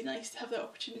in, but it'll be nice to have the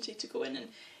opportunity to go in and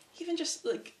even just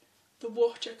like the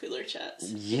water cooler chats,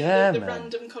 Yeah, the man.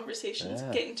 random conversations,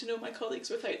 Yeah. getting to know my colleagues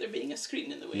without there being a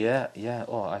screen in the way. Yeah.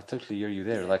 Oh, I totally hear you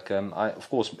there. Like, I of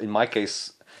course, in my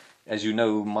case, as you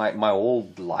know, my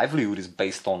whole livelihood is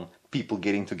based on people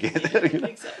getting together. You know?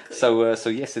 Exactly. So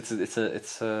yes, it's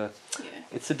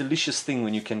a delicious thing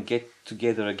when you can get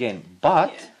together again.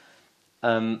 But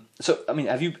so I mean,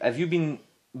 have you been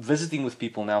visiting with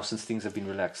people now since things have been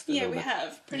relaxed? a Yeah, little we bit?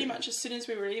 have. Pretty much as soon as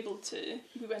we were able to,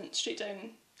 we went straight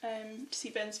down to see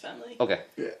Ben's family. Okay.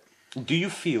 yeah. Do you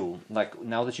feel like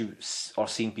now that you are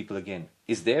seeing people again,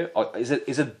 is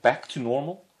it back to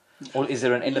normal, or is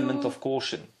there an element No. of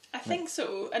caution? I think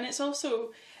so, and it's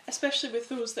also, especially with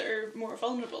those that are more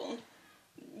vulnerable,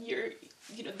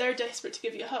 they're desperate to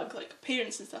give you a hug, like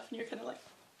parents and stuff, and you're kind of like,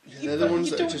 They're the ones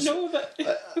you that are don't just. know, but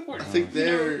I think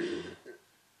their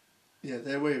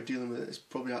way of dealing with it is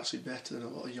probably actually better than a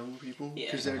lot of young people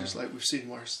because they're just like, we've seen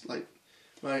worse. Like,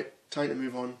 right, time to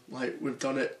move on. Like, we've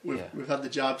done it. We've had the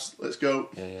jabs. Let's go.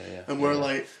 Yeah. And we're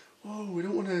like, oh, we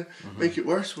don't want to make it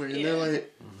worse for you. And they're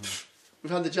like,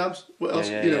 we've had the jabs. What else?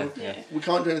 Yeah. We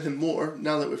can't do anything more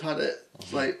now that we've had it.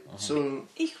 Like, so.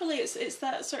 equally, it's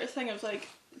that sort of thing of like,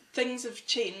 things have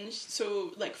changed,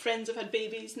 so like friends have had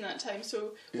babies in that time,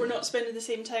 so we're not spending the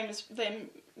same time as them,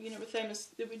 with them as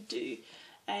they would do.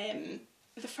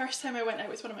 The first time I went out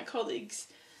with one of my colleagues,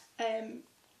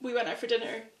 we went out for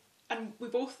dinner and we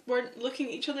both weren't looking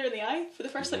at each other in the eye for the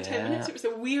first 10 minutes. It was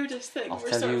the weirdest thing. I'll We're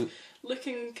tell sort you- of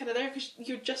looking kind of there because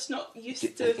you're just not used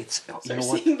It- to it's- you sort know of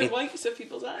what? seeing the whites of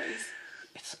people's eyes.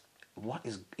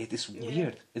 It is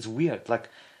weird. It's weird. Like,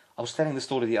 I was telling the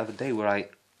story the other day where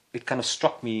it kind of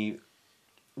struck me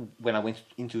when I went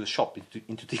into the shop,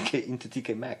 into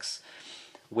TK Maxx,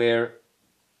 where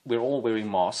we're all wearing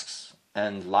masks,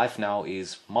 and life now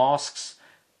is masks,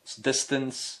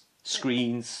 distance,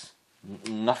 screens,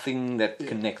 nothing that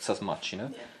connects us much, Yeah.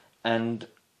 And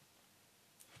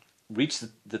reached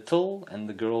the till, and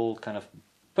the girl kind of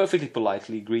perfectly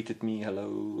politely greeted me,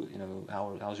 hello,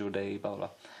 how's your day, blah blah.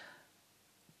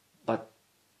 But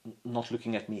not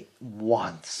looking at me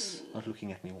once. Not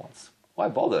looking at me once. Why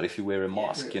bother if you wear a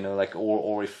mask?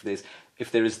 Or if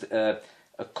there is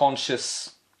a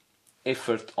conscious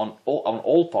effort on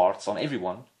all parts, on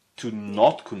everyone, to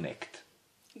not connect,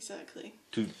 Exactly.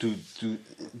 to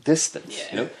distance, Yeah.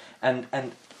 you know,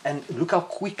 and look how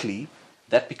quickly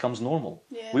that becomes normal.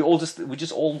 Yeah. We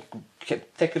just all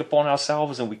take it upon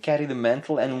ourselves, and we carry the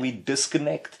mantle, and we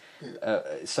disconnect.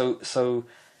 So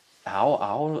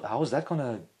how is that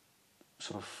gonna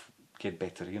sort of get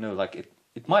better? You know, like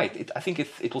it might. I think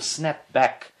it will snap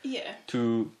back Yeah.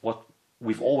 to what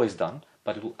we've always done,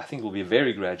 but I think it will be a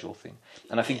very gradual thing.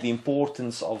 And I think Yeah. the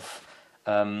importance of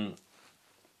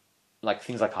like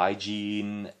things like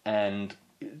hygiene and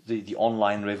the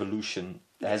online revolution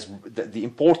has the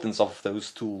importance of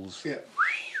those tools. Yeah.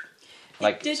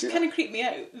 Like It did kind of creep me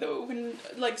out though when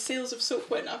like sales of soap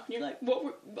went up, and you're like,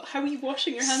 how were you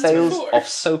washing your hands sales before? of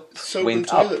soap Soap and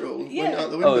went up. toilet roll went Yeah. out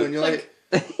the window, Oh, and you're like-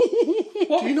 like,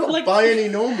 What do you not like, buy any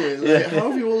normally? Like, Yeah. how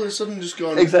have you all of a sudden just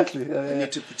gone? Exactly. I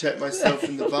need to protect myself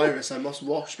from the virus. I must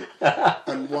wash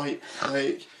and wipe.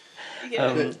 Like,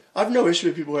 Yeah. but I've no issue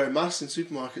with people wearing masks in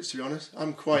supermarkets. To be honest,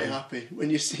 I'm quite happy when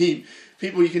you see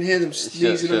people. You can hear them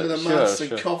sneezing sure, under the sure, masks sure.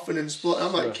 and coughing and spluttering.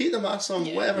 I'm Sure. like, keep the mask on,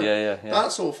 Yeah. whatever. Yeah.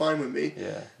 That's all fine with me.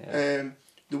 Yeah.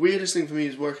 The weirdest thing for me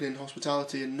is working in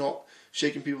hospitality and not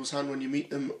shaking people's hand when you meet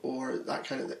them or that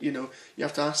kind of. You know, you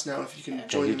have to ask now if you can Yeah.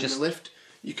 join you them just- in the lift.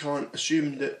 You can't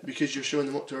assume that because you're showing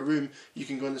them up to a room, you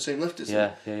can go in the same lift as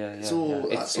them. Yeah. It's all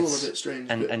yeah. that's all a bit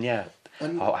strange. And but, and yeah,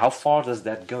 and- how far does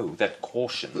that go? That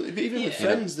caution. but even with Yeah.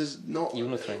 friends, there's not Even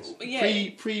with friends.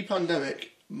 Yeah.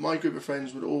 pre-pandemic. My group of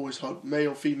friends would always hug,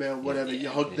 male, female, whatever. You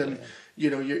hug them, you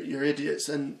know, you're idiots.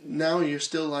 And now you're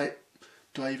still like,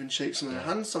 do I even shake some of their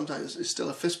hands? Sometimes it's still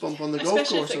a fist bump on the golf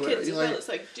Especially course if or the whatever. kids as You're well. It's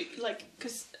like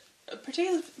because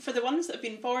particularly for the ones that have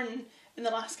been born in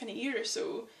the last kind of year or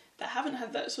so that haven't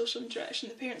had that social interaction,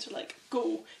 the parents are like,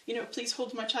 go, you know, please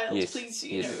hold my child, Yes, please,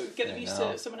 yes. know, get them used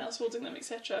No. to someone else holding them,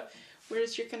 etc.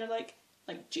 Whereas you're kind of like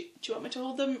do you want me to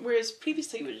hold them? Whereas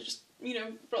previously you would have just, you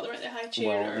know, brought them out the high chair.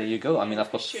 Well, or, there you go. I mean, I've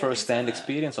got share first-hand things like that.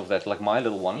 experience of that. Like my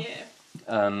little one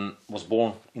Yeah, was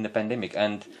born in the pandemic,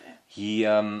 and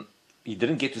yeah, he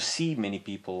didn't get to see many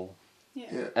people yeah.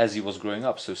 Yeah. as he was growing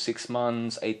up. So 6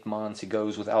 months, 8 months, he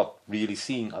goes without really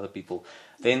seeing other people.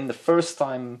 Then the first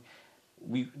time,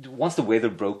 once the weather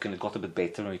broke and it got a bit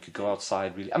better and we could go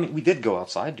outside, really. I mean, we did go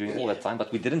outside during all that time,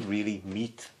 but we didn't really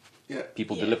meet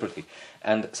people Yeah. deliberately.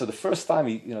 And so the first time,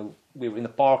 we were in the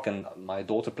park and my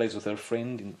daughter plays with her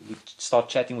friend and we start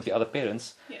chatting with the other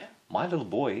parents. Yeah. My little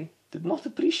boy did not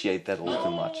appreciate that all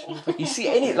too much. Oh. Like, you see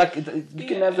you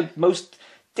can have the Yeah. most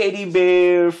teddy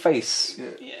bear face. Yeah.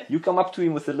 Yeah. You come up to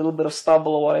him with a little bit of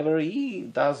stubble or whatever, he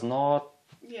does not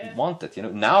Yeah. want it.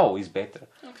 Now he's better.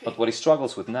 Okay. But what he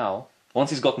struggles with now, once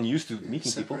he's gotten used to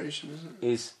meeting people, Separation, isn't it?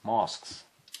 is masks.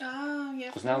 Ah, yeah.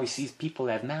 Because now he sees people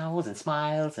have mouths and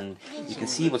smiles, and you can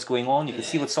see what's going on. You can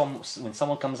see when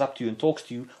someone comes up to you and talks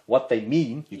to you, what they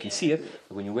mean. You can Yeah. see it.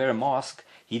 But when you wear a mask,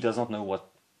 he does not know what.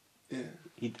 Yeah.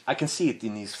 I can see it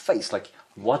in his face. Like,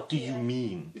 what do you Yeah.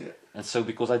 mean? Yeah. And so,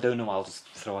 because I don't know, I'll just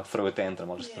throw a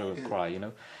tantrum. I'll just throw a cry.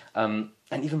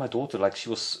 And even my daughter, like she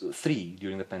was 3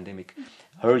 during the pandemic.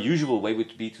 Her usual way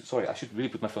would be to. Sorry, I should really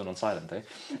put my phone on silent. Eh?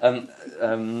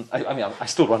 I mean, I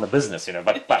still run a business,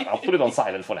 but I'll put it on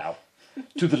silent for now.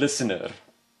 To the listener,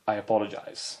 I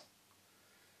apologize.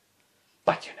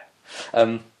 But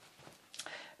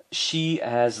she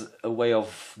has a way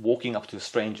of walking up to a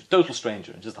stranger, total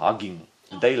stranger, and just hugging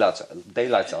the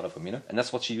daylights out of him, and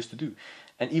that's what she used to do.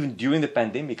 And even during the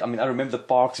pandemic, I mean, I remember the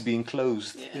parks being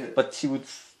closed, Yeah. but she would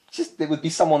there would be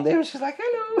someone there, and she's like,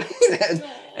 hello,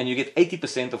 and you get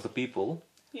 80% of the people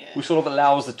Yeah. who sort of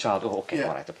allows the child, oh, okay, Yeah.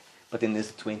 all right, okay. But then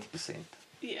there's the 20%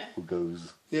 Yeah. who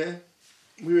goes, Yeah.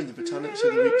 We were in the Botanics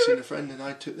the other week seeing a friend, and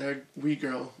I took their wee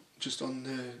girl just on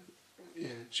the. Yeah,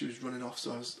 she was running off,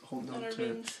 so I was holding On on her to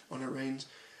her reins. on her reins.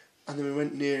 And then we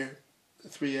went near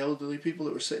 3 elderly people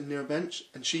that were sitting near a bench,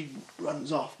 and she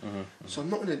runs off. So I'm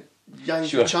not going to yank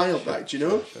Sure, the child sure, back, do you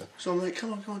know? sure. So I'm like,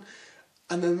 come on.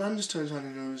 And then the man just turns around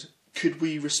and goes, could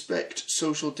we respect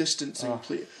social distancing,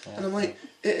 please? And I'm like,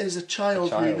 it is a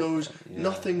child, who knows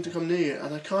nothing to come near,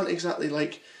 and I can't exactly,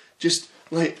 just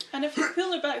And if you're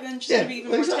pulling it back, then she's yeah, going to be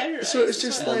even more exactly. terrorised. So it's as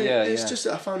just well. like Yeah, it's yeah. just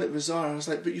that I found it bizarre. I was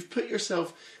like, but you've put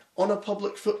yourself on a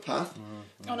public footpath,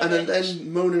 On a and bench.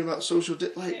 then moaning about social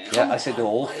Yeah. yeah, I said the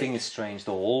whole thing is strange.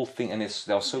 The whole thing, and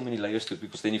there are so many layers to it.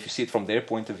 Because then, if you see it from their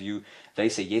point of view, they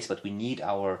say yes, but we need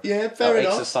our fair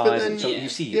enough. exercise. But then, so Yeah. you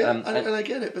see, and I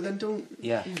get it, but then don't.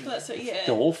 yeah, Well, that's it, yeah.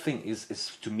 the whole thing is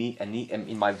to me, and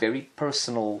in my very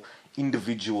personal,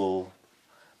 individual,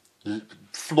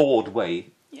 flawed way.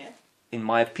 Yeah. In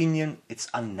my opinion, it's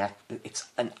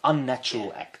an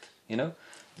unnatural act.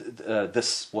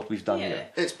 this what we've done Yeah. here.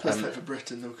 It's perfect for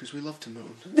Britain though, because we love to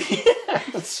moan.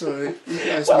 So you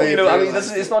guys Well, may you know, I mean,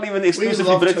 realise it's not even we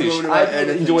exclusively love to British. moan I about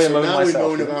anything. enjoy a So moan now myself. we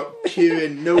moan you know? about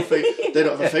queuing, no face. They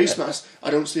don't have a face mask. I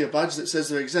don't see a badge that says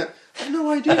they're exempt. I have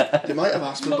no idea. They might have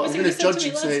asked me, What but was I'm it you going to said to judge me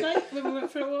and last say, night when we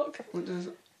went for a walk? what does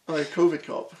it? Oh, a COVID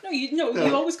cop. No, you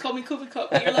No. always call me COVID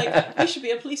cop, but you're like, you should be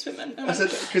a policewoman. I said,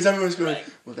 because everyone's going, Right.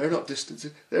 well, they're not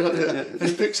distancing. They're not, and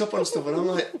he picks up on stuff, and I'm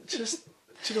like, just,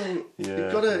 do you know, Yeah,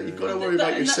 you've got to worry That-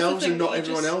 about and that's the yourselves thing and not that you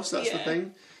everyone just- else. That's the yeah.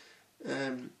 thing.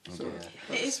 So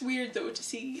Yeah. It is weird though to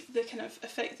see the kind of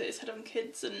effect that it's had on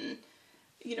kids, and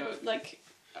you know, like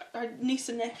our niece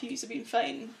and nephews have been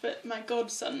fine, but my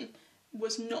godson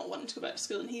was not wanting to go back to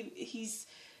school, and he's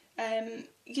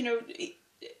you know,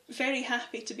 very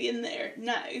happy to be in there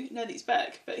now that he's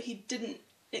back, but he didn't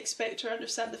expect or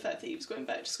understand the fact that he was going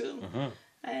back to school.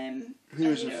 he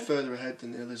was you know, further ahead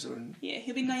than the others, and yeah,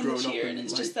 he'll be 9 grown this up year, and, and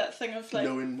it's like, just that thing of like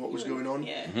knowing what was going on.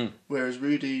 Yeah, Whereas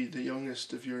Rudy, the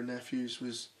youngest of your nephews,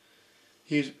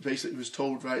 he basically was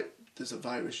told, right, there's a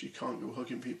virus, you can't go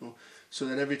hugging people. So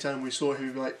then every time we saw him,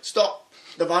 he'd be like, stop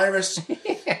the virus, and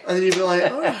then he'd be like,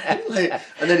 all right, like,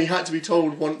 and then he had to be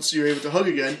told once you're able to hug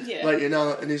again, Yeah. like, you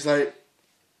know, and he's like,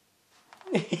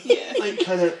 yeah. like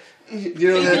kind of,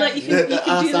 you know, You the, can, like, you can- the you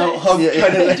can do ass out that. hug Yeah,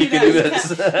 kind of yeah. thing. You can do this.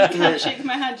 You can't shake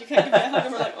my hand, you can't give me a hug,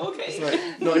 and we're like, okay. It's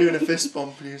like not even a fist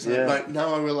bump, and he's like, Yeah. right,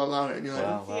 now I will allow it, and you're like,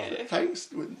 Wow, wow. Yeah. thanks,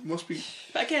 it must be.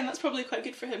 But again, that's probably quite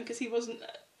good for him because he wasn't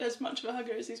as much of a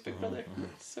hugger as his big brother.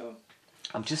 So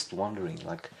I'm just wondering,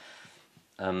 like,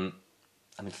 I mean,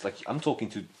 it's like I'm talking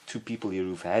to two people here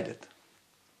who've had it,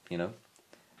 you know,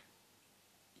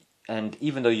 and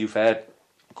even though you've had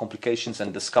complications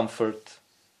and discomfort,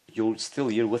 you're still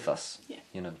here with us, Yeah.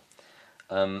 you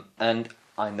know, and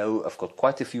I know I've got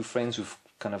quite a few friends who've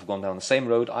kind of gone down the same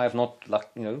road. I have not, like,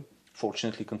 you know,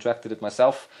 fortunately contracted it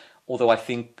myself, although I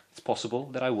think it's possible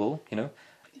that I will, you know,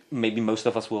 maybe most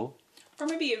of us will. or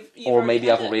maybe you've Or already maybe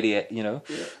had I've it. already, you know.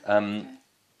 Yeah.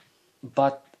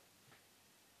 But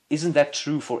isn't that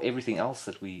true for everything else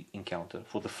that we encounter?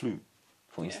 For the flu,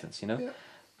 for Yeah. instance, you know, Yeah.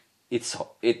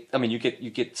 I mean, you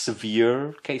get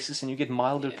severe cases and you get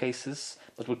milder Yeah. cases,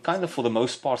 but we're kind of for the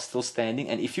most part still standing.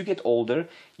 And if you get older,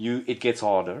 it gets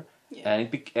harder, Yeah.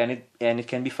 and it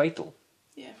can be fatal,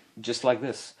 Yeah. just like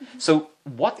this. So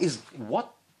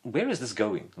where is this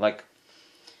going? Like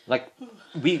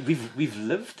we've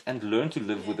lived and learned to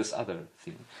live with this other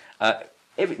thing.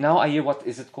 Now I hear, what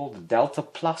is it called? The Delta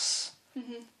Plus.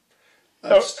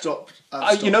 I've stopped.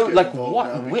 You know, getting like involved what?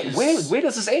 now Where because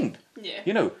does this end? Yeah.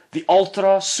 You know, the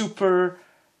ultra super.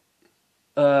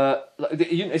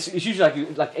 It's usually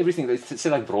like everything. Say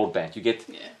like broadband, you get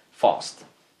Yeah. fast,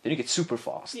 then you get super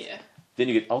fast, Yeah. then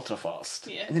you get ultra fast,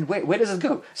 Yeah. and then where does it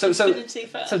go? So Infinity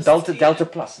fast, so yeah. Delta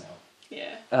Plus now.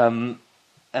 Yeah.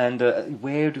 And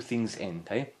where do things end?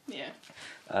 Hey, Yeah.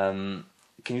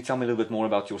 can you tell me a little bit more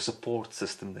about your support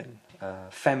system then?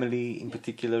 Family in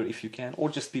particular, if you can, or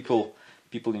just people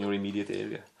in your immediate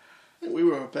area. I think we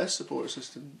were our best support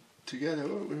system together,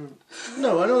 weren't we?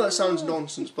 No, I know that sounds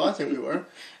nonsense, but I think we were.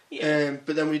 Yeah.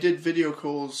 But then we did video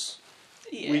calls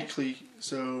Yeah. weekly,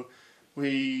 so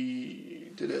we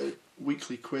did a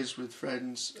weekly quiz with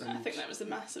friends, and I think that was the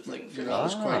massive thing for you me. know, that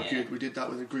was quite Yeah. good. We did that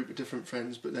with a group of different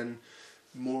friends, but then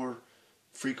more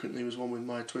frequently was one with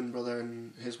my twin brother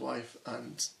and his wife,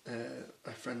 and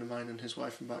a friend of mine and his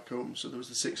wife from back home. So there was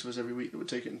the 6 of us every week that would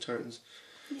take it in turns,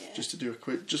 Yeah. just to do a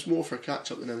quiz, just more for a catch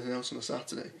up than anything else on a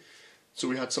Saturday. So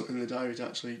we had something in the diary to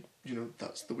actually, you know,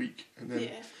 that's the week, and then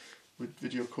Yeah. we'd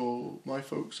video call my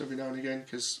folks every now and again,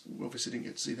 because we obviously didn't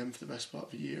get to see them for the best part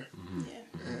of a year. Yeah.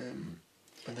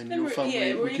 And then No, your we're- family,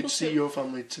 yeah, we're we could able see to- your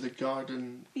family to the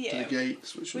garden, to Yeah. the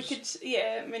gates, which We was could,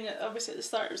 yeah, I mean, obviously at the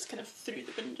start it was kind of through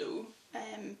the window,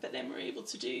 but then we were able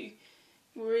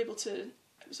to,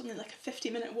 it was only like a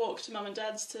 50-minute walk to mum and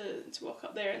dad's to walk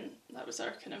up there, and that was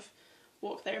our kind of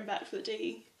walk there and back for the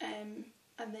day. And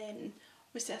then,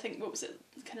 obviously, I think, what was it,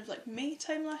 kind of like May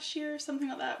time last year or something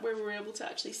like that, where we were able to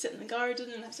actually sit in the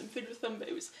garden and have some food with them, but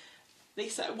it was, they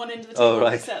sat at one end of the table, Oh,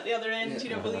 right. we sat at the other end, Yeah. you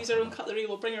know, we'll use our own cutlery,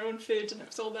 we'll bring our own food, and it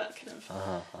was all that kind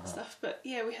of stuff. But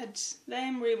yeah, we had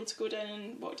them, we were able to go down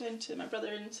and walk down to my brother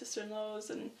and sister-in-law's,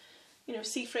 and, you know,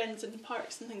 see friends in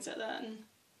parks and things like that, and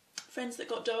friends that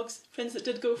got dogs, friends that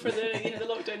did go for the, you know, the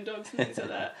lockdown dogs and things like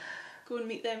that, go and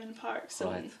meet them in parks. And,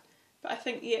 Right. But I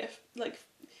think, yeah, like,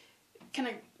 kind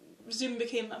of Zoom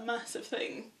became a massive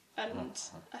thing, and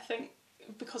I think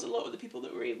because a lot of the people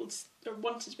that were able to, or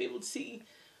wanted to be able to see,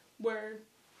 were,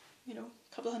 you know,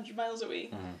 a couple of 100 miles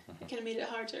away, it kind of made it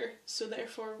harder. So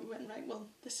therefore we went, right, well,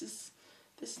 this is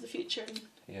this is the future, and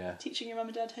Yeah. teaching your mum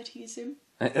and dad how to use Zoom.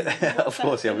 Of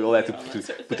course, yeah. We all had to All that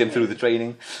sort of put them thing. through the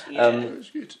training. Yeah. It was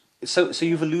good. So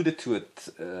you've alluded to it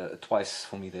twice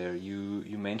for me there.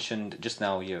 You mentioned just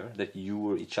now here that you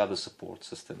were each other's support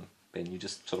system, Ben. You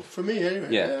just sort of For me, anyway.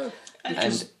 Yeah.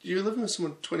 Because you're living with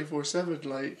someone 24/7,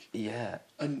 like, yeah.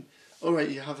 and all right,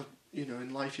 you have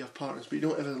in life you have partners, but you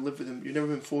don't ever live with them. You've never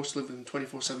been forced to live with them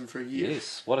 24/7 for a year.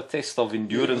 Yes. What a test of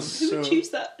endurance. Who would So- choose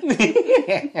that?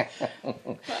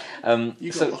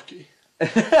 You got So- lucky.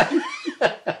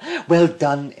 Well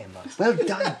done, Emma. Well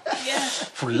done. Yeah.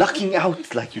 For lucking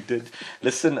out like you did.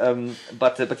 Listen,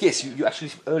 but yes, you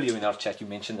actually earlier in our chat you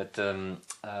mentioned that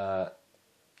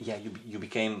you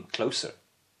became closer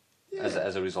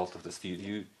as a result of this.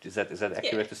 Is that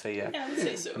accurate to say? Yeah. Yeah, I would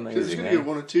say so. Amazing. Because it's going to eh? go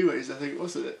one or two ways, I think,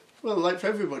 wasn't it? Well, like for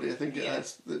everybody, I think it Yeah.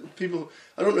 has. People,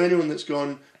 I don't know anyone that's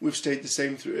gone, we've stayed the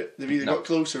same through it. They've either No. got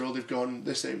closer or they've gone,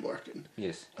 this ain't working.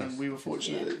 Yes. And we were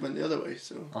fortunate Yeah. that it went the other way,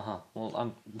 so. Well,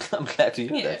 I'm glad to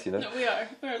hear Yeah, that. You know. no,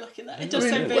 we're lucky in that. It I does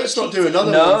mean, sound very let's not cheesy. do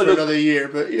another No, one for look- another year,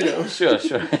 but Sure.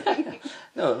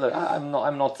 No, look, I'm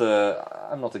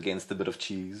not against a bit of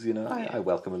cheese. You know, I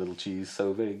welcome a little cheese.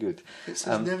 So very good. it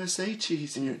says never say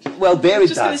cheese in your. Well, there it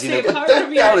Just going does. to You say know, apart but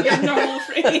from don't your normal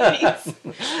phrase.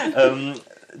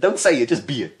 don't say it, just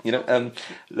be it. You know.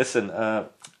 Listen.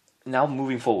 Now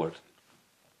moving forward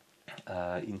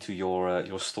into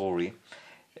your story,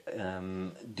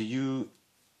 do you?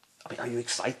 I mean, are you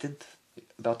excited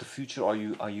about the future? Are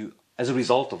you as a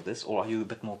result of this, or are you a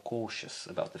bit more cautious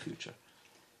about the future?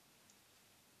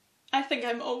 I think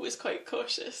I'm always quite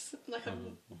cautious. Like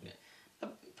I'm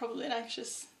probably an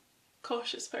anxious,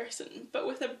 cautious person, but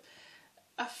with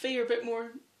a fair bit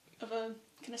more of a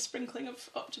kind of sprinkling of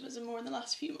optimism more in the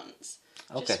last few months.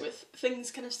 Okay. Just with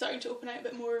things kind of starting to open out a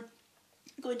bit more,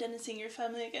 going down and seeing your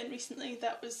family again recently,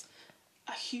 that was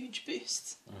a huge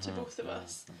boost to both of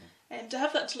us. And to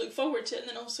have that to look forward to, and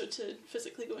then also to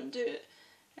physically go and do it.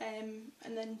 And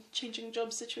then changing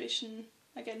job situation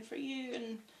again for you,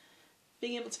 and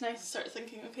being able to now start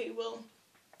thinking, okay, well,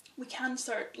 we can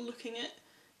start looking at,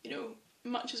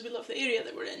 much as we love the area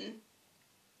that we're in,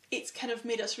 it's kind of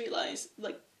made us realise,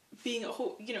 like, being at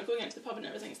home, going out to the pub and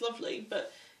everything is lovely,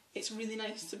 but it's really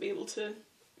nice to be able to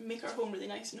make our home really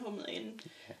nice and homely, and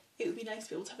it would be nice to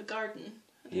be able to have a garden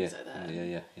and things like that.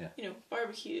 Yeah.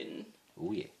 Barbecue, and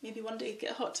Oh yeah. maybe one day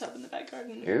get a hot tub in the back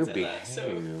garden and Oh, things like be that.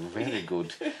 So very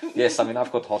good. Yes, I mean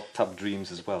I've got hot tub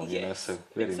dreams as well. yes, So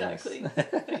very exactly. nice.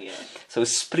 But yeah. So a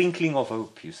sprinkling of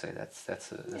hope, you say.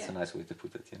 That's a nice way to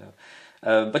put it.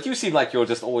 But you seem like you're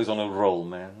just always on a roll,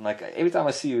 man. Like every time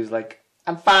I see you, it's like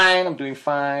I'm fine. I'm doing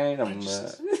fine.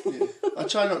 I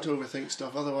try not to overthink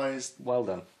stuff, otherwise Well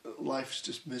done. life's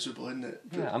just miserable, isn't it?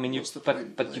 But Yeah, I mean, what's the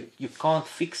point? but Like- you can't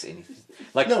fix anything.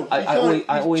 Like No, I you can't.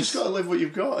 I You've always just got to live what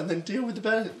you've got and then deal with the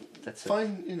benefit. That's it.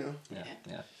 Fine,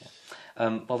 Yeah.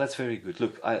 Well, that's very good.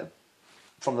 Look, I,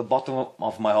 from the bottom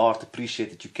of my heart, appreciate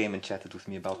that you came and chatted with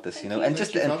me about this. And Thank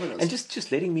just you for having us. and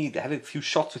just letting me have a few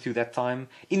shots with you that time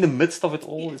in the midst of it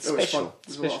all. It's It was special. fun. It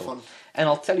was a lot of fun. And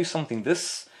I'll tell you something.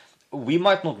 This we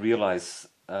might not realize.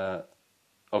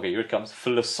 Okay, here it comes.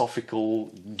 Philosophical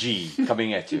G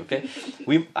coming at you. Okay,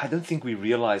 I don't think we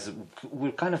realize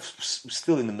we're kind of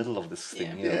still in the middle of this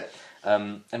thing. Yeah.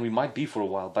 And we might be for a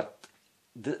while, but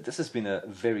this has been a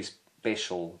very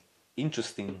special,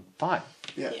 interesting time.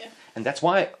 Yeah. Yeah. And that's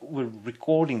why we're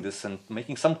recording this and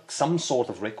making some sort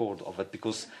of record of it,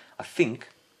 because I think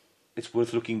it's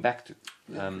worth looking back to.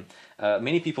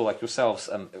 Many people like yourselves,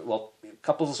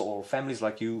 couples or families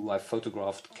like you who I've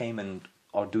photographed came and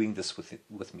are doing this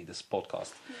with me, this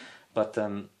podcast.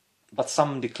 But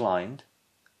some declined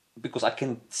because I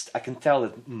can tell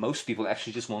that most people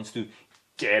actually just wants to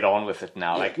get on with it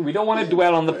now. Like we don't want to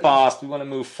dwell on the past, we want to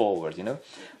move forward,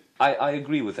 I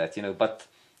agree with that, but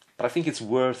I think it's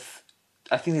worth,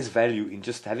 I think there's value in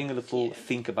just having a little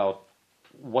think about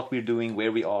what we're doing,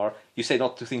 where we are. You say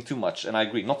not to think too much, and I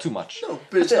agree, not too much. No,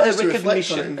 but it's a nice to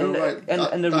reflect on it and go, recognition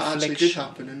right, and a that actually did reflection.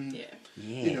 happen. And,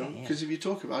 Yeah. because if you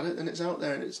talk about it, then it's out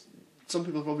there, and it's some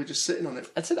people are probably just sitting on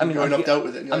it. That's it. and going, I've dealt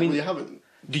with it. And you're like, well, you haven't.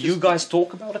 Do you guys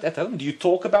talk about it at home? Do you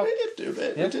talk about We did do a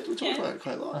bit. Yeah. We talked about it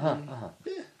quite a lot.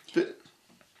 Yeah, but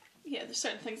Yeah, there's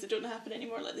certain things that don't happen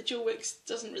anymore, like the Joe Wicks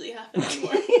doesn't really happen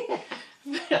anymore.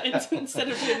 Instead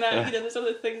of doing that, there's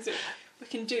other things that we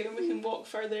can do, and we can walk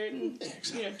further, and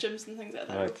gyms and things like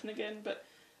that Right. open again. But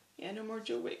yeah, no more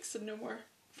Joe Wicks, and no more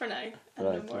for now, and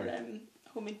Right, no more right.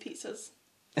 homemade pizzas.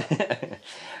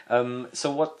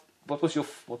 So what was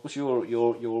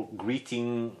your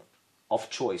greeting of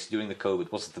choice during the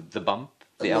COVID? Was it the bump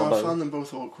The No, I elbow. found them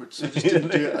both awkward, so I just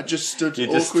didn't do it. I just stood You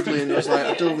just- awkwardly and was like,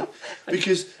 I don't...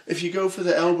 Because if you go for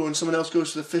the elbow and someone else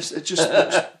goes for the fist, it just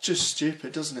looks just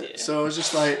stupid, doesn't it? Yeah. So I was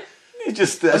just like, You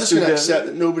just, I'm just going to accept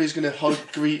that nobody's going to hug,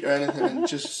 greet or anything and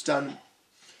just stand,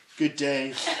 good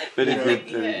day. Very you know, good.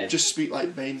 Very yeah. good. Just speak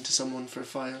like Bane to someone for a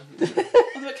fire.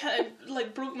 Although it kind of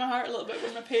like broke my heart a little bit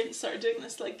when my parents started doing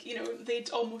this. Like, you know, they'd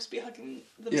almost be hugging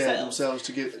Yeah, themselves. themselves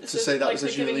to So, say that like, was they're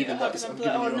as you were giving leaving. a hug That was, and I'm I'm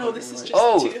giving like, you oh a no, hug. this and is I'm just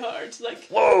Oh. too hard. Like,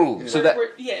 Whoa! So that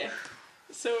yeah.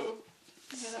 So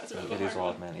yeah, that was a bit of a it is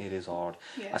hard hard, one. man. It is hard.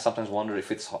 Yeah. I sometimes wonder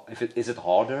if is it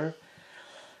harder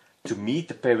to meet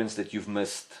the parents that you've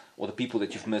missed or the people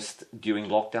that you've missed during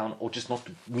lockdown, or just not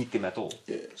to meet them at all.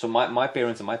 Yeah. So my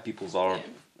parents and my peoples are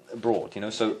Yeah. abroad, you know.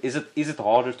 So is it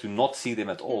harder to not see them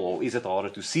at all, or is it harder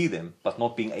to see them but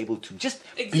not being able to just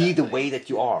be the Exactly. way that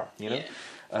you are, you know?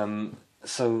 Yeah.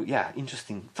 So yeah,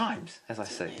 interesting times, as I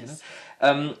say. You Yes.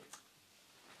 know,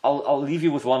 I'll leave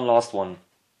you with one last one.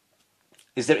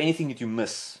 Is there anything that you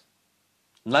miss?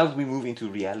 Now that we move into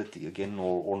reality again,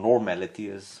 or normality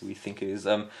as we think it is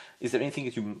there anything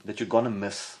that you're gonna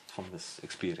miss from this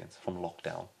experience, from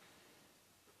lockdown?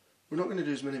 We're not going to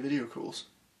do as many video calls.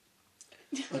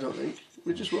 I don't think.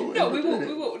 We just won't. No, end we up won't.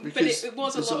 doing We won't. But Because it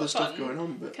was a there's lot other of stuff fun. going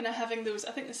on. But Kind of having those.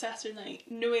 I think the Saturday night,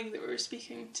 knowing that we were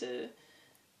speaking to,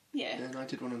 yeah, yeah, and I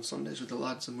did one on Sundays with the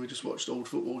lads, and we just watched old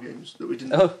football games that we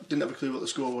didn't Oh. didn't have a clue what the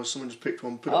score was. Someone just picked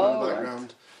one, put it on in Oh, the right.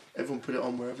 background. Everyone put it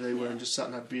on wherever they were, and just sat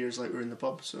and had beers like we were in the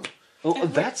pub. So Oh,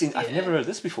 And that's I've yeah. never heard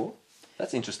this before.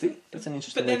 That's interesting. That's an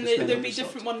interesting. But then way to there'd spend be it.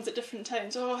 different ones at different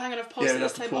times. Oh, hang on, I've paused yeah, it we'd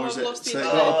this have to time. Oh, pause I've it. lost the So it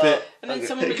intent. got a bit. And then Okay.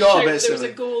 someone It would got a shout bit that there was a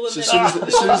silly. goal, and So then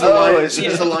as soon as the Oh, live, I as soon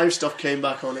as see. the live stuff came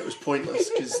back on, it was pointless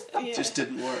because Yeah. it just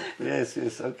didn't work. Yes,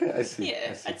 yes. Okay, I see. I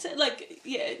yeah, see. I'd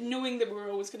say knowing that we were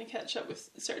always going to catch up with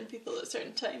certain people at a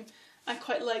certain time, I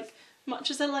quite like.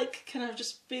 Much as I like kind of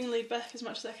just being laid back as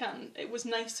much as I can, it was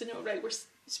nice to know, right, we're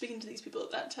speaking to these people at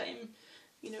that time,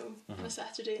 you know, on a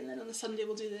Saturday, and then on the Sunday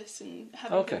we'll do this, and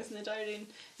having Okay. things in the diary. And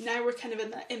now we're kind of in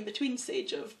that in-between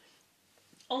stage of,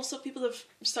 also people have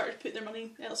started to put their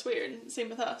money elsewhere, and same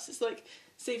with us. It's like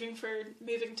saving for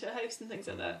moving to a house and things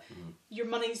like that. Your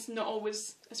money's not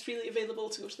always as freely available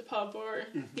to go to the pub, or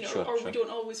you know, Sure, or sure. we don't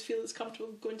always feel as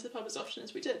comfortable going to the pub as often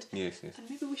as we did. Yes, yes. And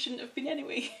maybe we shouldn't have been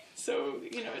anyway. So,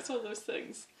 you know, it's all those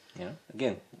things. You know,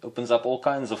 again, opens up all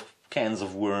kinds of cans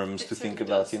of worms It to think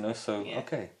certainly about, does. you know, so, Yeah.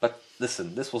 okay. But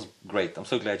listen, this was great. I'm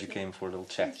so glad you came for a little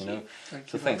chat, Thank you know. you. Thank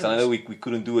So you thanks. very And I know much. we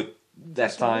couldn't do it that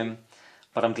That's all right. time,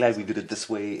 but I'm glad we did it this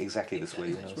way, exactly this way,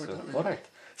 you know. Exactly. So, It's worked out, all yeah. right.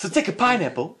 So take a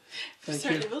pineapple Thank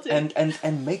Certainly you. will do.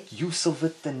 and make use of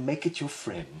it and make it your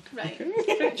friend. Right.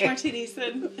 French martinis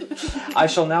then. I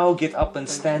shall now get up and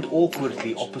stand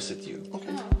awkwardly opposite you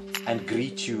Okay. and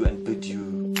greet you and bid you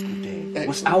good day Excellent.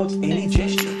 without any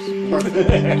gestures. Perfect.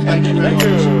 Thank you very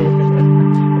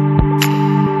much.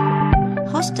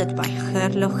 Hosted by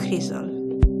Gerlo Grizel.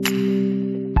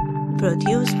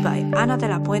 Produced by Ana de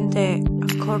la Puente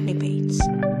and Courtney Bates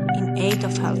in aid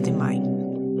of Healthy Mind.